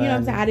go. Nobody. You know what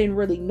I'm saying? I didn't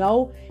really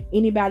know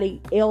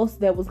anybody else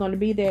that was going to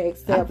be there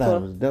except for it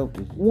was dope.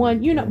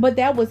 One, but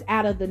that was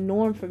out of the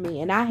norm for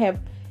me. And I have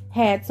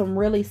had some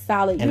really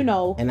solid,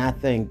 And I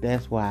think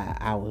that's why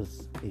I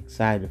was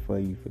excited for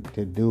you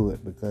to do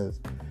it, because,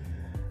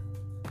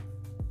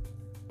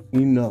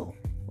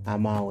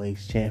 I'm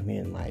always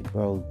champion, like,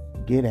 bro,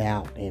 get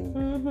out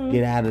and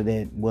get out of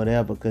that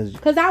whatever, because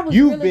I was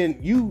you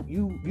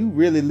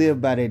really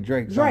live by that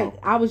Drake song.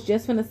 I was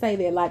just gonna say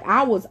that, like,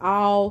 I was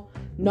all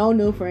no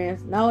new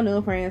friends,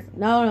 no friends,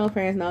 no,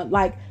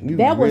 like,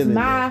 that was really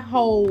my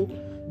whole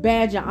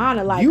badge of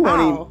honor. Like, you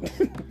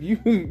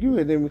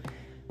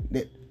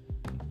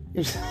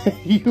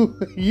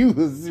you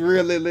was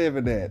really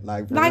living that,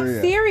 like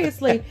real.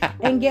 Seriously.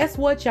 And guess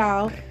what,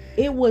 y'all?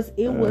 It was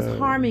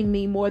harming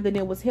me more than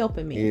it was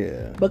helping me.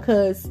 Yeah.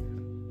 Because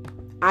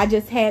I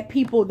just had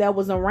people that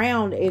was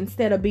around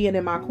instead of being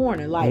in my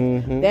corner.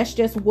 Like, that's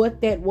just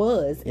what that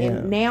was. Yeah.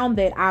 And now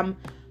that I'm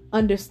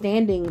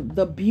understanding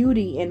the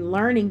beauty and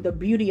learning the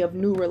beauty of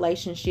new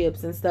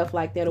relationships and stuff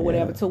like that or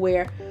whatever, to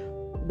where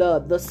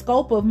the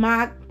scope of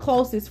my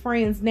closest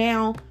friends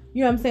now,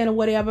 you know what I'm saying, or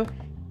whatever,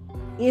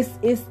 is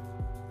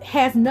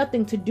has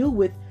nothing to do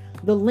with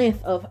the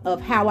length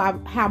of how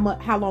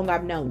long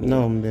I've known you. You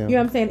know what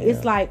I'm saying? Yeah.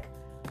 It's like,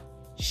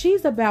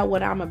 she's about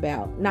what I'm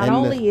about. Not and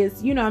only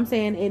is, you know what I'm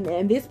saying,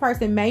 and this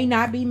person may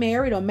not be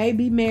married or may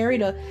be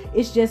married, or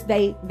it's just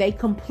they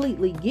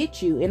completely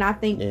get you. And I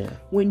think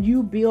when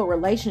you build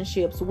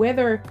relationships,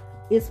 whether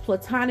it's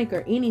platonic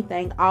or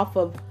anything, off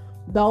of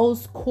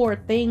those core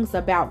things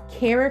about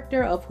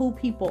character of who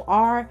people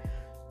are,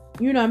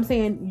 you know what I'm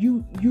saying,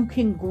 you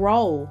can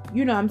grow,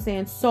 you know what I'm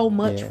saying, so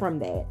much from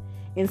that,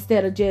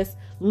 instead of just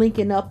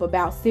linking up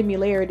about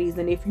similarities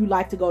and if you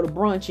like to go to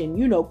brunch and,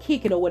 you know,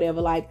 kick it or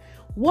whatever. Like,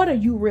 what are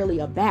you really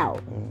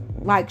about?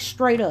 Like,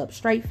 straight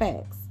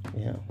facts.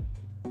 Yeah.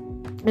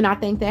 And I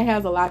think that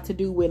has a lot to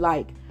do with,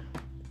 like,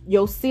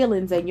 your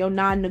ceilings and your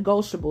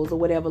non-negotiables or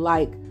whatever.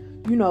 Like,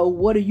 you know,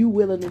 what are you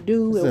willing to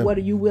do and what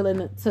are you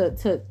willing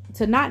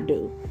to not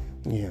do?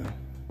 Yeah.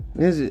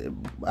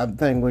 I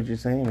think what you're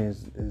saying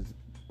is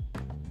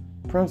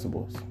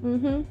principles.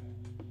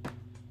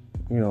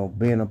 You know,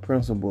 being a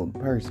principled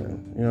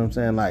person. You know what I'm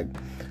saying? Like,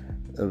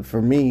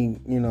 for me,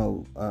 you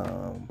know,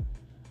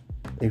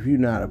 if you're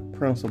not a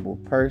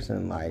principled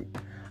person, like,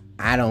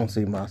 I don't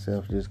see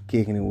myself just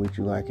kicking it with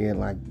you like it,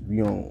 like,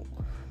 you don't,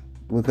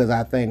 because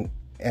I think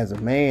as a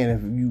man,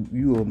 if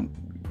you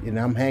and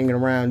I'm hanging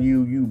around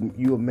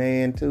you a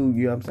man too,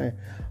 you know what I'm saying?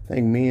 I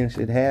think men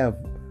should have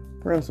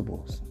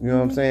principles, you know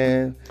what I'm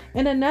saying?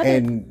 And another,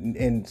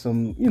 and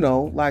some, you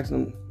know, like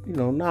some, you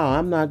know, no,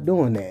 I'm not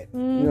doing that. You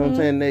know what I'm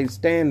saying? They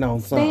stand on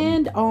something.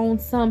 You know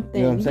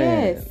what I'm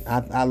saying? Yes.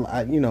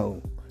 I you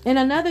know. And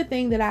another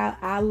thing that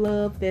I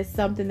love, that's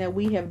something that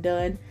we have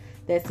done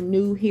that's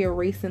new here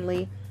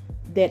recently,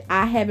 that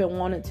I haven't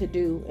wanted to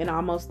do in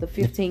almost the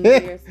 15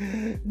 years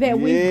that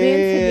we've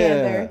been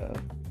together,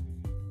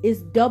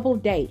 is double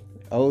date.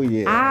 Oh,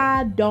 yeah.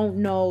 I don't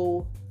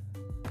know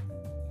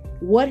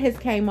what has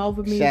came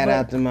over me. Shout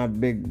out to my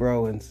big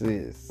bro and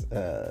sis,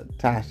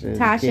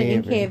 Tasha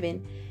and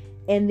Kevin.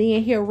 And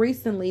then here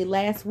recently,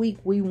 last week,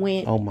 we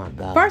went. Oh, my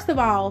God. First of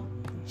all,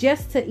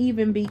 just to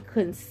even be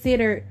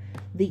considered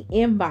the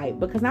invite,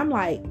 because I'm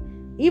like,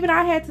 even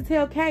I had to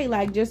tell Kay,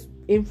 like, just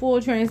in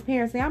full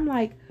transparency, I'm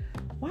like,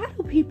 why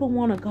do people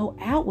want to go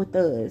out with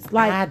us?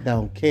 Like, I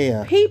don't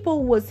care.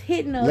 People was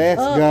hitting us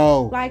Let's up,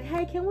 go. like,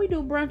 hey, can we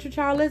do brunch with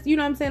y'all? Let's, you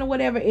know what I'm saying, or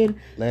whatever. And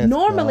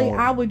normally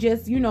I would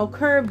just, you know,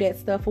 curve that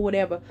stuff or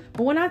whatever.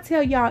 But when I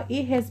tell y'all,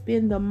 it has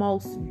been the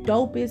most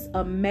dopest,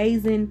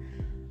 amazing,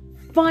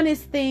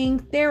 funnest thing,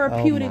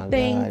 therapeutic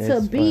thing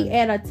to be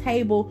at a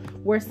table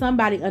where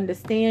somebody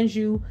understands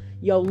you,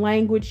 your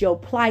language, your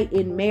plight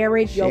in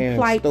marriage, sharing your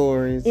plight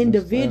stories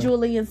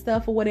individually and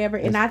stuff or whatever.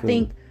 And I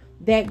think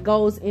that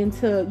goes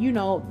into, you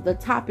know, the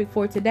topic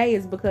for today,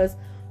 is because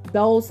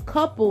those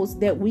couples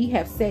that we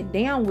have sat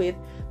down with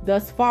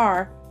thus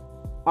far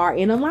are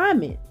in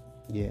alignment.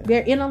 Yeah.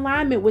 They're in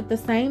alignment with the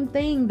same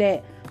thing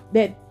that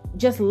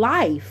just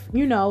life,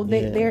 you know,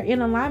 they're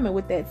in alignment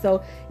with that.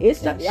 So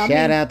it's just,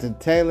 shout out to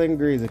Taylor and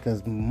Greaser,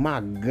 because my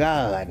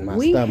God, my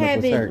we stomach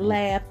haven't was hurting.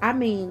 laughed. I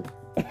mean,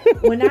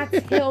 when I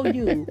tell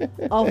you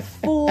a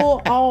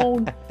full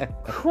on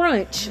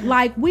crunch,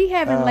 like, we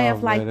haven't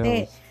laughed like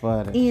that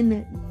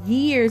in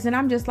years. And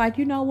I'm just like,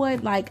 you know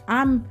what? Like,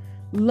 I'm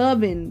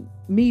loving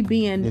me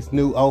being this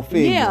new old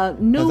figure. Yeah,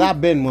 new. Because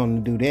I've been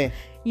wanting to do that.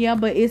 Yeah,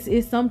 but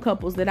it's some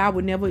couples that I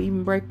would never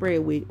even break bread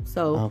with.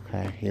 So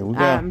okay, here we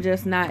go. I'm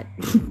just not.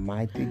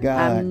 Mighty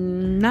God.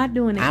 I'm not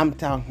doing it. I'm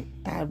talking.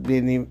 I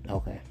didn't even.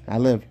 Okay, I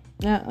love you.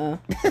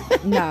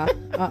 Nah.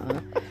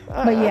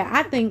 But yeah,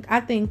 I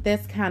think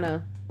that's kind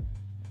of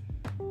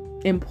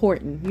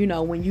important, you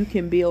know, when you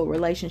can build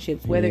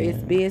relationships, whether it's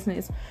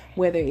business,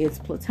 whether it's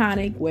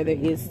platonic, whether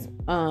it's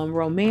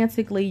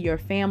romantically, your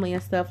family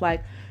and stuff.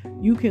 Like,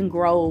 you can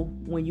grow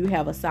when you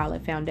have a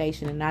solid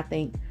foundation. And I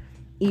think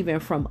even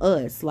from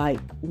us, like,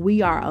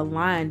 we are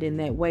aligned in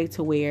that way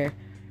to where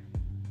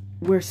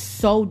we're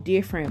so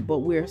different, but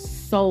we're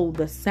so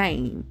the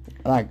same.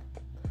 Like,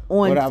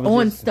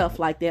 on stuff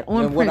like that,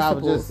 on principles. What I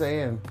was just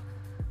saying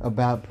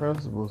about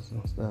principles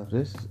and stuff.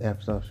 This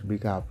episode should be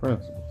called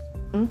Principles.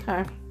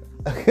 Okay.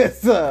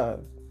 Because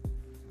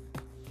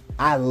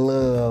I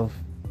love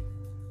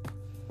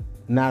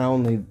not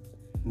only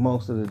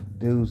most of the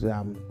dudes that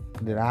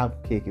I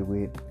kick it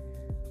with,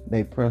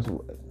 they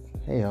principle.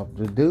 Hell,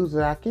 the dudes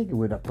that I kick it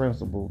with are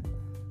principled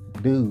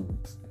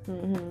dudes.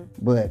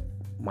 But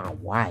my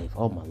wife,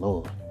 oh my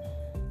Lord,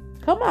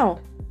 come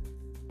on,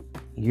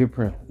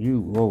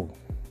 whoa.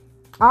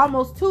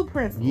 Almost too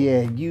principled.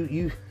 Yeah, you're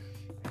a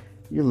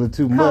little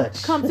too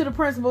much. Come to the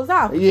principal's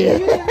house. Yeah.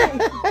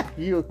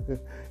 you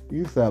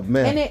something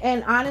else.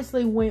 And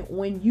honestly,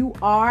 when you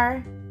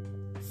are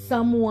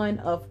someone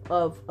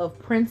of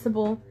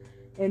principle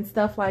and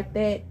stuff like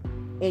that,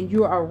 and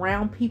you're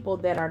around people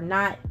that are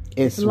not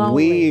It's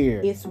lonely.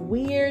 weird. It's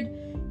weird.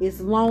 It's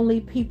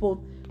lonely.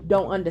 People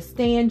don't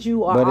understand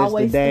you, or but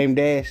always it's the Dame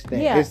Dash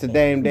thing. Yeah, it's the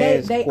Dame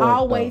Dash. They quote,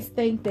 always though.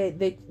 think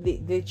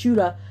that you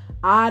the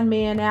odd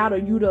man out, or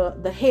you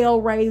the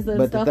hell raiser and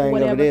But stuff. the thing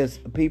whatever. of it is,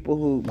 people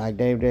who, like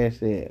Dame Dash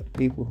said,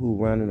 people who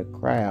run in the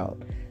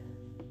crowd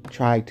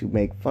try to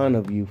make fun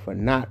of you for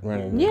not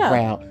running in the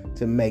crowd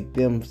to make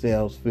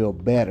themselves feel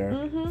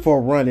better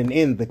for running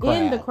in the crowd.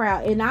 In the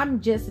crowd, and I'm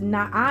just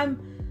not. I'm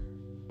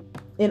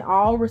in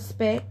all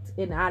respect,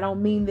 and I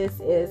don't mean this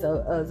as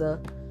a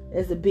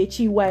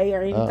bitchy way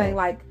or anything.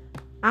 Like,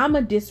 I'm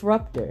a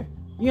disruptor.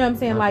 You know what I'm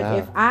saying? Like,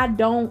 if I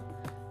don't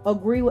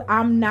agree with,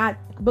 I'm not,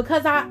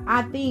 because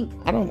I think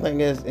I don't think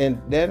that's, and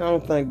I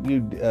don't think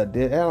you I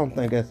don't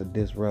think that's a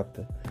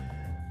disruptor,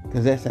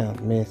 because that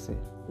sounds messy.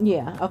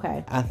 Yeah.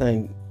 Okay. I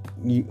think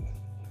you're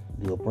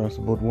a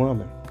principled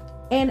woman,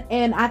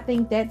 and I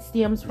think that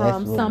stems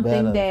from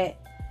something that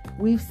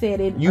we've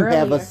said in you earlier,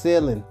 have a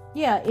ceiling.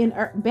 Yeah, in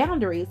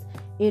boundaries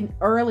in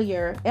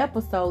earlier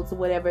episodes or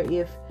whatever.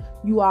 If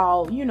you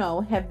all,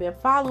 have been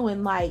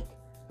following, like,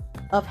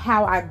 of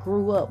how I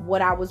grew up,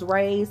 what I was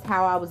raised,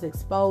 how I was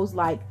exposed,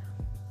 like,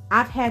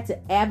 I've had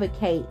to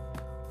advocate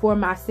for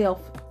myself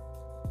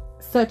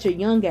such a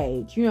young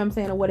age, you know what I'm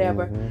saying, or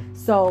whatever.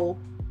 So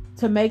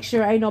to make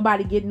sure ain't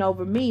nobody getting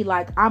over me,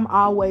 like, I'm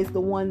always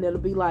the one that'll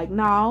be like,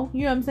 no,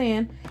 you know what I'm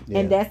saying?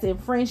 And that's in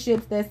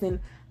friendships, that's in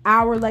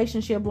our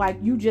relationship. Like,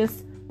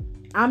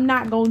 I'm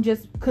not gonna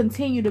just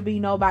continue to be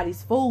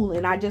nobody's fool.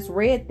 And I just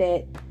read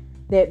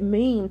that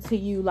meme to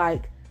you,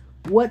 like,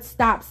 what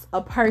stops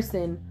a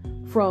person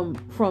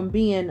from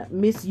being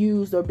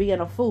misused or being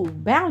a fool?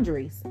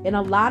 Boundaries. And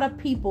a lot of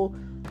people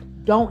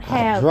don't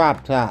have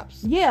drop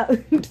tops. Yeah.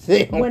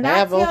 When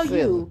I tell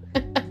you,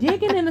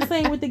 digging in the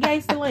same with the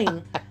gangster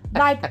lean,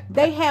 like,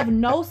 they have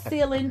no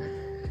ceiling.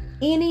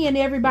 Any and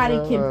everybody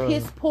can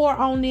piss poor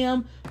on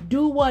them,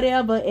 do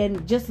whatever,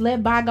 and just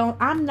let bygone.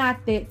 I'm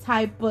not that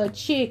type of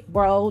chick,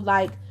 bro.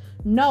 Like,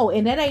 no.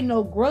 And that ain't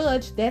no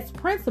grudge. That's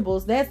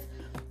principles. That's,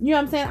 you know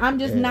what I'm saying? I'm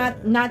just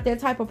not that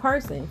type of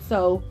person.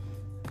 So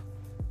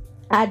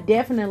I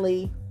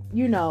definitely,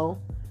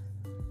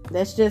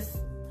 that's just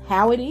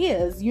how it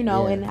is,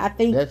 and I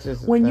think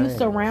when you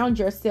surround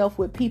yourself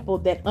with people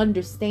that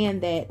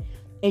understand that,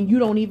 and you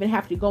don't even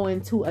have to go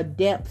into a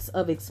depths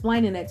of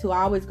explaining that to,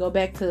 I always go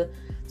back to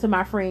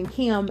my friend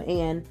Kim,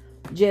 and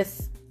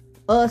just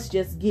us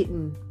just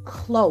getting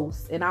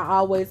close. And I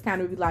always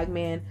kind of be like,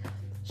 man,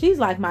 she's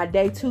like my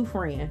day 2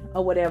 friend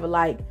or whatever.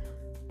 Like,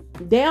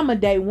 damn, a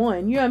day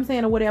 1, you know what I'm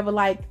saying, or whatever.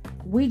 Like,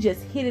 we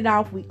just hit it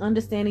off. We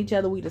understand each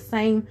other. We the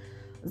same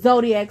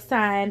zodiac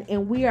sign,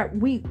 and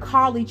we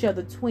call each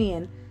other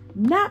twin,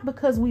 not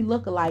because we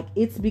look alike.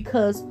 It's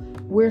because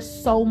we're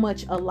so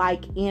much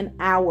alike in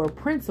our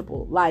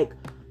principle. Like,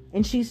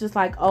 and she's just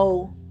like,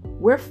 oh,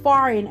 we're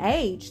far in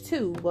age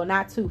too. Well,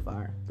 not too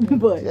far,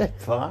 but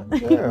far,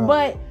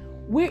 but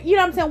we're, you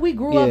know what I'm saying, we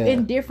grew up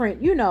in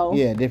different,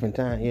 different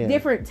time,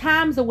 different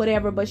times or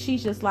whatever. But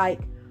she's just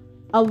like,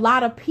 a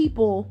lot of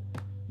people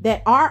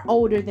that are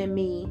older than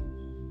me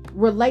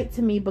relate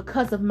to me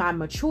because of my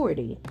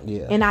maturity.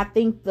 And I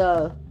think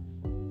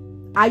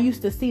I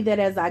used to see that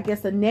as, I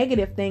guess, a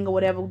negative thing or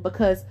whatever,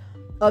 because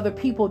other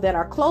people that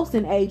are close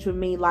in age with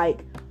me,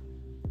 like,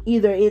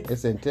 either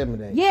it's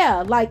intimidating.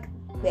 Yeah, like,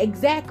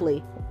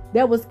 exactly.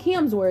 That was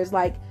Kim's words.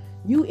 Like,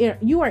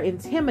 you are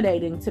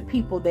intimidating to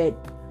people that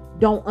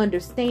don't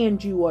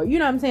understand you, or, you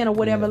know what I'm saying, or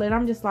whatever. And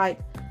I'm just like,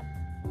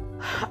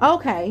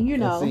 okay,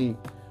 And see,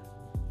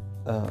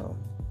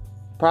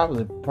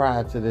 probably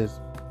prior to this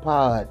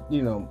pod,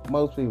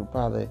 most people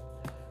probably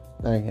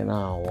thinking,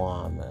 oh,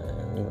 wow,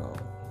 man,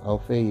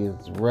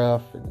 Ophelia's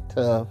rough and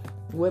tough.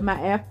 With my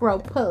afro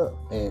pup.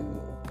 And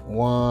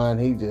Juan,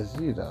 he just,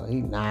 he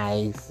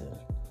nice. And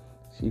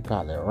she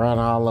probably run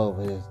all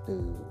over this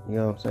dude. You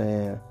know what I'm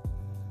saying?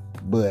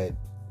 But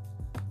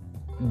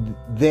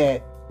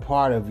that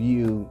part of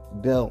you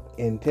don't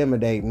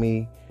intimidate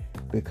me,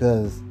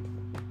 because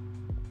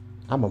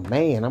I'm a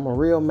man. I'm a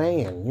real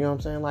man. You know what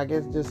I'm saying? Like,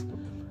 it's just,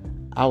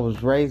 I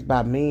was raised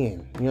by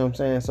men. You know what I'm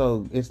saying?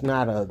 So it's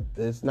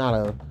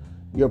not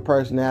your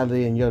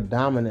personality and your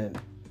dominant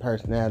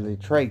personality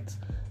traits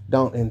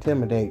don't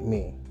intimidate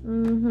me. You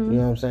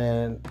know what I'm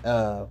saying?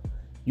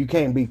 You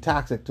can't be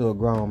toxic to a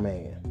grown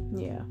man.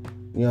 Yeah.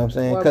 You know what I'm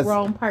saying? Or a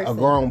grown person. A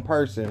grown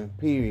person,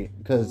 period.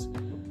 Because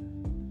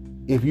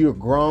if you're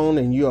grown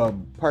and you're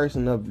a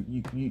person of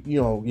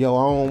your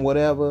own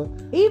whatever,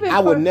 I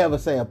would never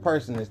say a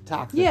person is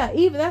toxic. Yeah,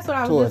 even that's what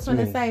I was just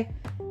going to say.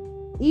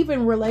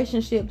 Even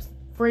relationships,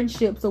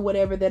 friendships, or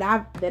whatever that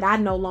I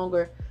no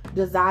longer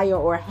desire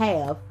or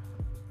have,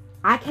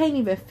 I can't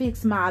even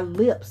fix my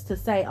lips to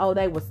say, oh,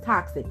 they was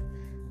toxic.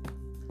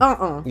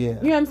 Yeah. You know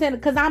what I'm saying?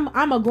 Because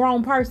I'm a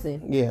grown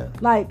person. Yeah.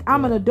 Like,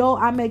 I'm an adult.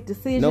 I make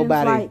decisions.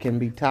 Nobody can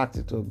be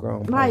toxic to a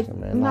grown person,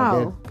 man.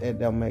 No. That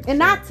don't make and sense.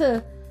 Not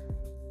to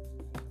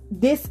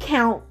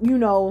discount,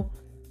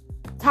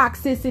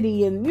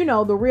 toxicity and,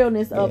 the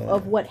realness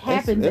of what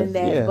happens in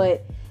that. Yeah.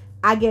 But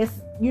I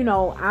guess, you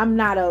know, I'm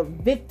not a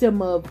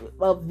victim of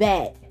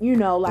that, you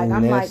know, like and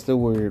I'm like, that's the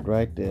word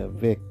right there,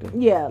 victim.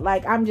 yeah,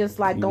 like I'm just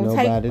like gonna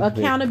take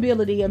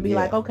accountability and be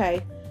like,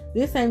 okay,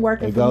 this ain't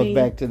working for me. It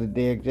goes back to the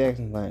Derek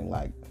Jackson thing.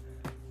 Like,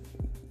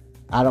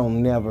 I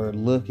don't never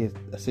look at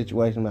a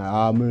situation like,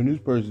 oh man, this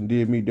person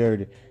did me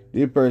dirty.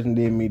 This person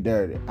did me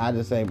dirty. I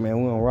just say,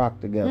 man, we don't rock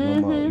together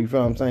no more. You feel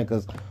what I'm saying?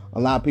 Because a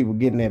lot of people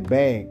get in that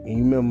bag. And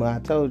you remember I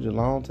told you a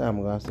long time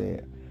ago, I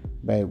said,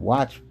 babe,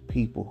 watch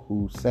people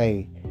who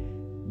say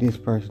this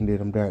person did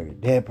them dirty.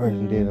 That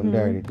person did them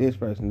dirty. This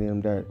person did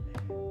them dirty.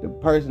 The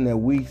person that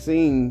we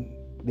seen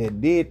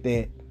that did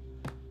that,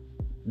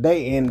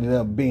 they ended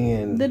up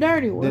being the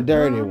dirty one. The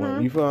dirty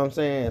one. You feel what I'm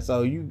saying?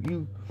 So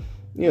you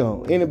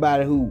know,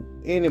 anybody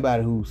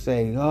who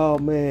say, oh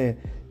man,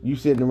 you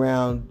sitting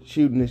around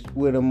shooting this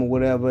with them or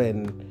whatever,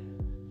 and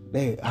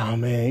they, oh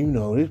man, you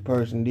know, this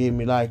person did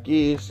me like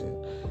this,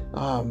 and,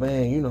 oh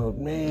man, you know,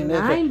 man,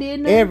 that's I ain't did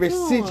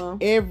nothing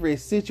every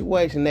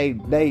situation they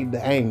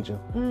the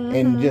angel,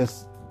 and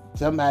just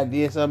somebody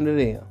did something to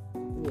them.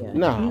 Yeah,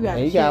 no,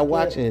 man, you gotta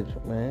watch it,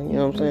 man. You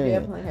know what I'm saying? You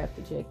definitely have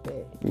to check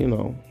that. You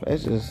know,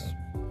 that's just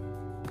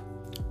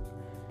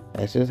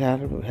how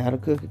the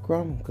cookie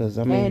crumble. Because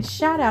I mean, and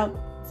shout out.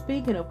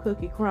 Speaking of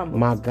cookie crumbles,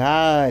 my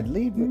God,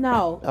 leave me.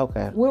 No,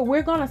 okay.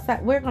 We're gonna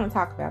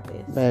talk about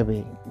this,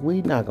 baby.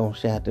 We not gonna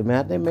shout them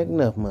out. They make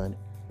enough money.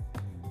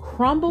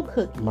 Crumble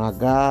cookies. My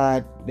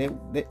God, they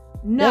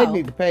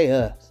need to pay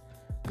us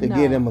to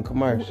get them a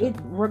commercial.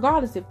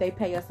 Regardless if they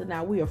pay us or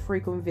not, we are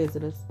frequent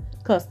visitors,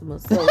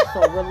 customers. So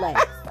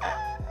relax.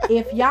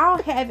 If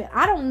y'all haven't,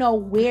 I don't know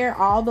where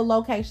all the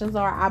locations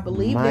are. I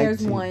believe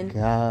there's one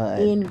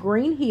in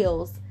Green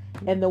Hills.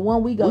 And the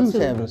one we go to... We was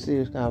having a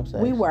serious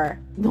conversation. We were.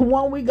 The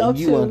one we go to...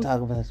 You want to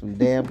talk about some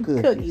damn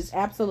cookies. Cookies,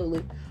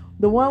 absolutely.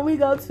 The one we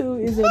go to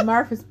is in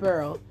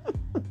Murfreesboro.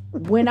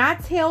 When I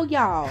tell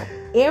y'all,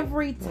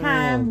 every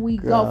time we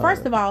go...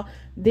 First of all,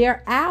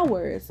 their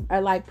hours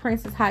are like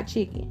Princess Hot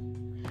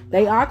Chicken.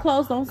 They are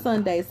closed on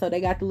Sundays, so they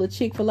got the little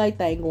Chick-fil-A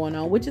thing going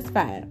on, which is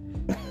fine.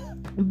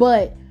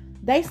 But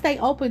they stay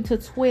open to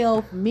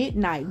 12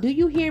 midnight. Do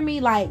you hear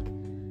me? Like,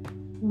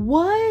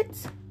 what?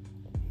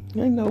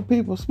 Ain't no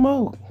people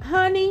smoke,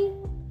 honey.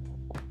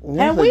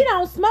 And we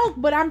don't smoke,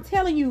 but I'm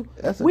telling you,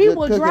 we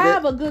will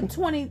drive a good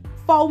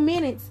 24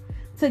 minutes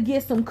to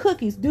get some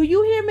cookies. Do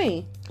you hear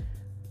me?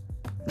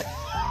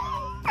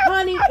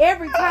 Honey,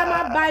 every time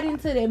I bite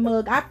into that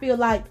mug, I feel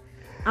like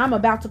I'm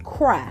about to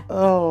cry.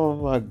 Oh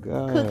my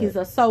God. Cookies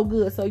are so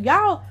good. So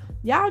y'all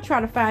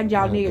try to find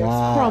y'all nearest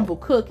crumble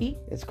cookie.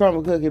 It's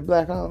crumble cookie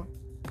black on.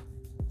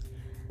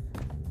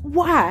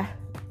 Why,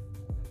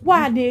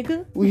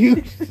 nigga?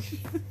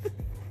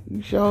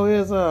 You sure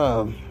is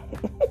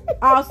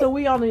Also,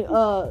 we only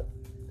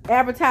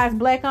advertise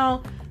black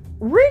on.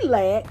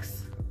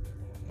 Relax.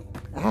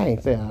 I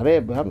ain't saying all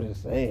that, but I'm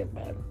just saying,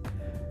 man.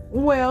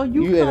 Well,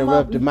 you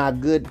interrupted my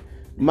good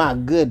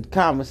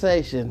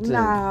conversation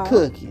to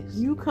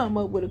cookies. You come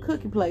up with a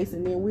cookie place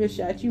and then we'll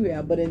shout you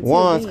out. But until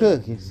Juan's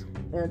cookies.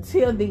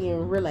 Until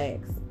then,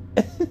 relax.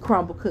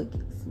 Crumble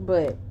cookies.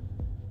 But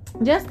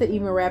just to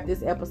even wrap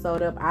this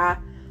episode up, I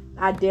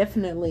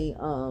definitely,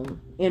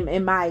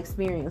 in my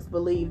experience,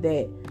 believe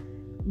that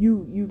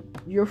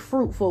you're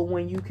fruitful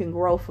when you can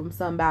grow from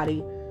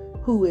somebody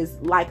who is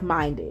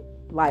like-minded.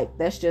 Like,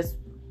 that's just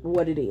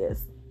what it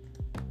is.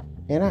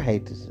 And I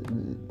hate this.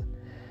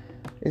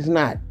 It's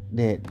not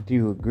that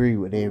you agree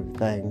with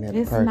everything that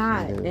it's person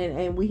not, does.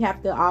 And we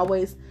have to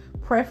always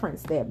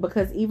preference that,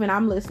 because even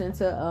I'm listening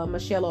to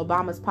Michelle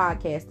Obama's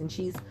podcast, and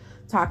she's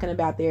talking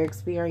about their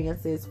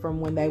experiences from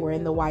when they were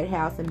in the White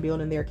House and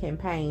building their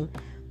campaign,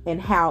 and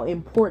how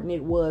important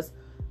it was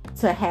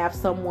to have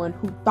someone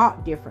who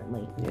thought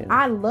differently. Yeah.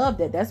 I love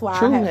that. That's why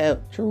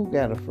True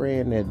got a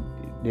friend that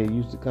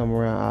used to come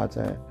around all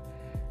the time.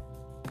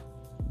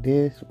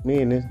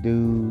 Me and this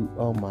dude,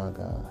 oh my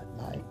God,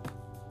 like,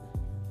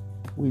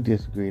 we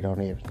disagreed on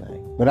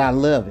everything. But I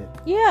love it.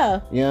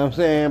 Yeah. You know what I'm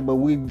saying? But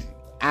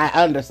I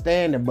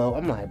understand it, but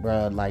I'm like,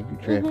 bro, like, you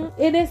tripping.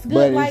 Mm-hmm. It is good.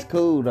 But like, it's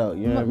cool though.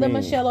 You know what I mean?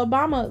 Michelle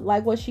Obama,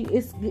 like what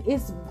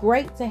it's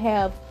great to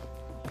have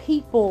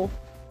people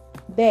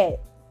that,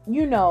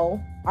 you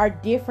know, are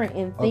different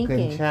in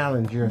thinking. Can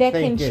challenge your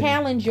thinking. Can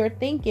challenge your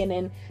thinking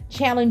and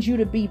challenge you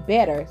to be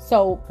better.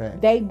 So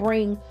they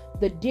bring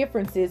the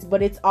differences,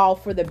 but it's all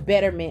for the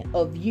betterment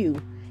of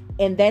you.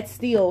 And that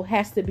still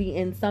has to be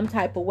in some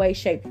type of way,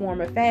 shape,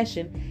 form, or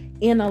fashion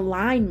in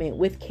alignment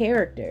with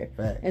character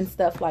and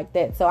stuff like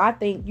that. So I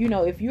think, you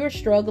know, if you're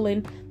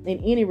struggling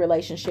in any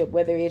relationship,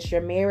 whether it's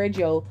your marriage,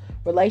 your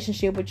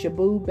relationship with your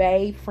boo,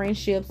 babe,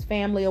 friendships,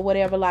 family, or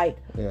whatever, like,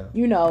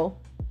 you know,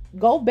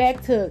 go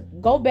back to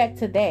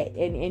that,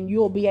 and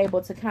you'll be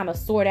able to kind of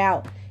sort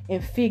out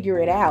and figure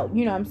it out,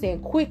 you know what I'm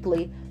saying,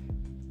 quickly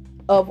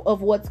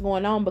of what's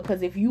going on.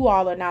 Because if you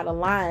all are not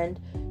aligned,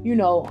 you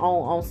know,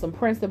 on some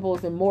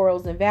principles and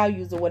morals and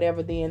values or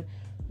whatever, then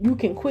you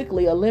can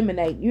quickly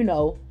eliminate, you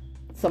know,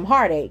 some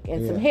heartache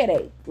and some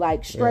headache,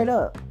 like straight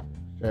up.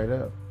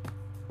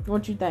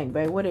 What you think,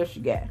 babe? What else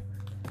you got?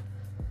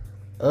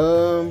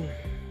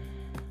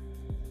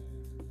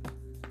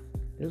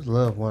 Just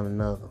love one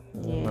another.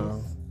 You Yes.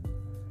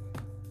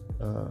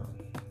 know?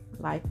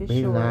 Life is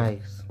Be short.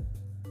 nice.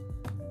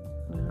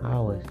 Mhm. I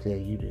always tell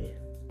you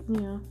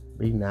that. Yeah.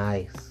 Be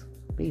nice.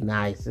 Be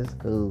nice. It's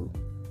cool.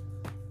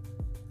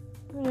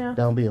 Yeah.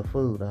 Don't be a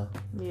fool though.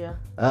 Yeah.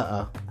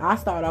 I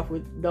start off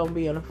with don't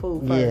be a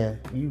fool first. Yeah,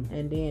 you.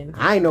 And then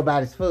I ain't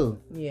nobody's fool.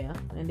 yeah.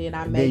 And then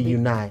I Then may you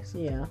be nice.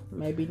 yeah,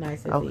 maybe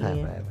nice at the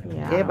Okay, end. baby.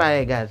 Yeah. Everybody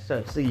ain't got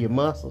to see your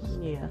muscles.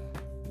 Yeah.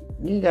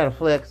 You gotta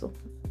flex them.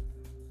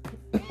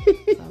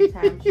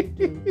 Sometimes you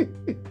do.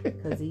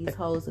 Because these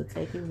hoes are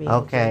taking me.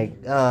 Okay.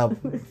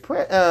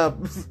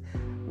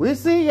 We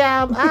see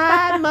y'all.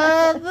 Hi,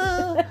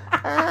 mother.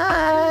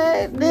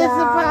 Hi, this is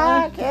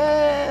a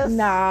podcast.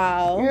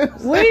 No.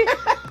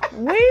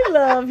 We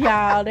love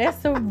y'all.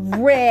 That's a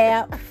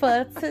wrap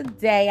for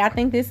today. I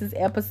think this is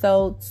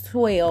episode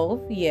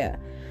 12. Yeah.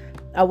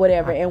 Or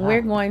whatever. And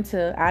we're going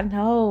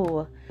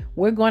to,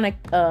 we're going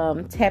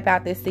to tap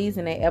out this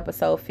season at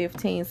episode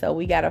 15. So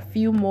we got a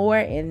few more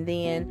and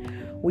then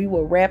we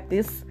will wrap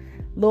this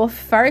little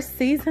first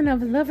season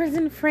of Lovers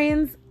and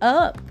Friends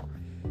up,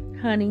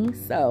 honey.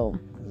 So,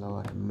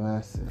 Lord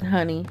mercy.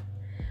 honey,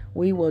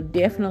 we will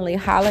definitely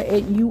holler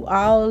at you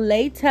all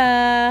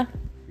later.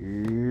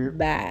 Yep.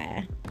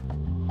 Bye.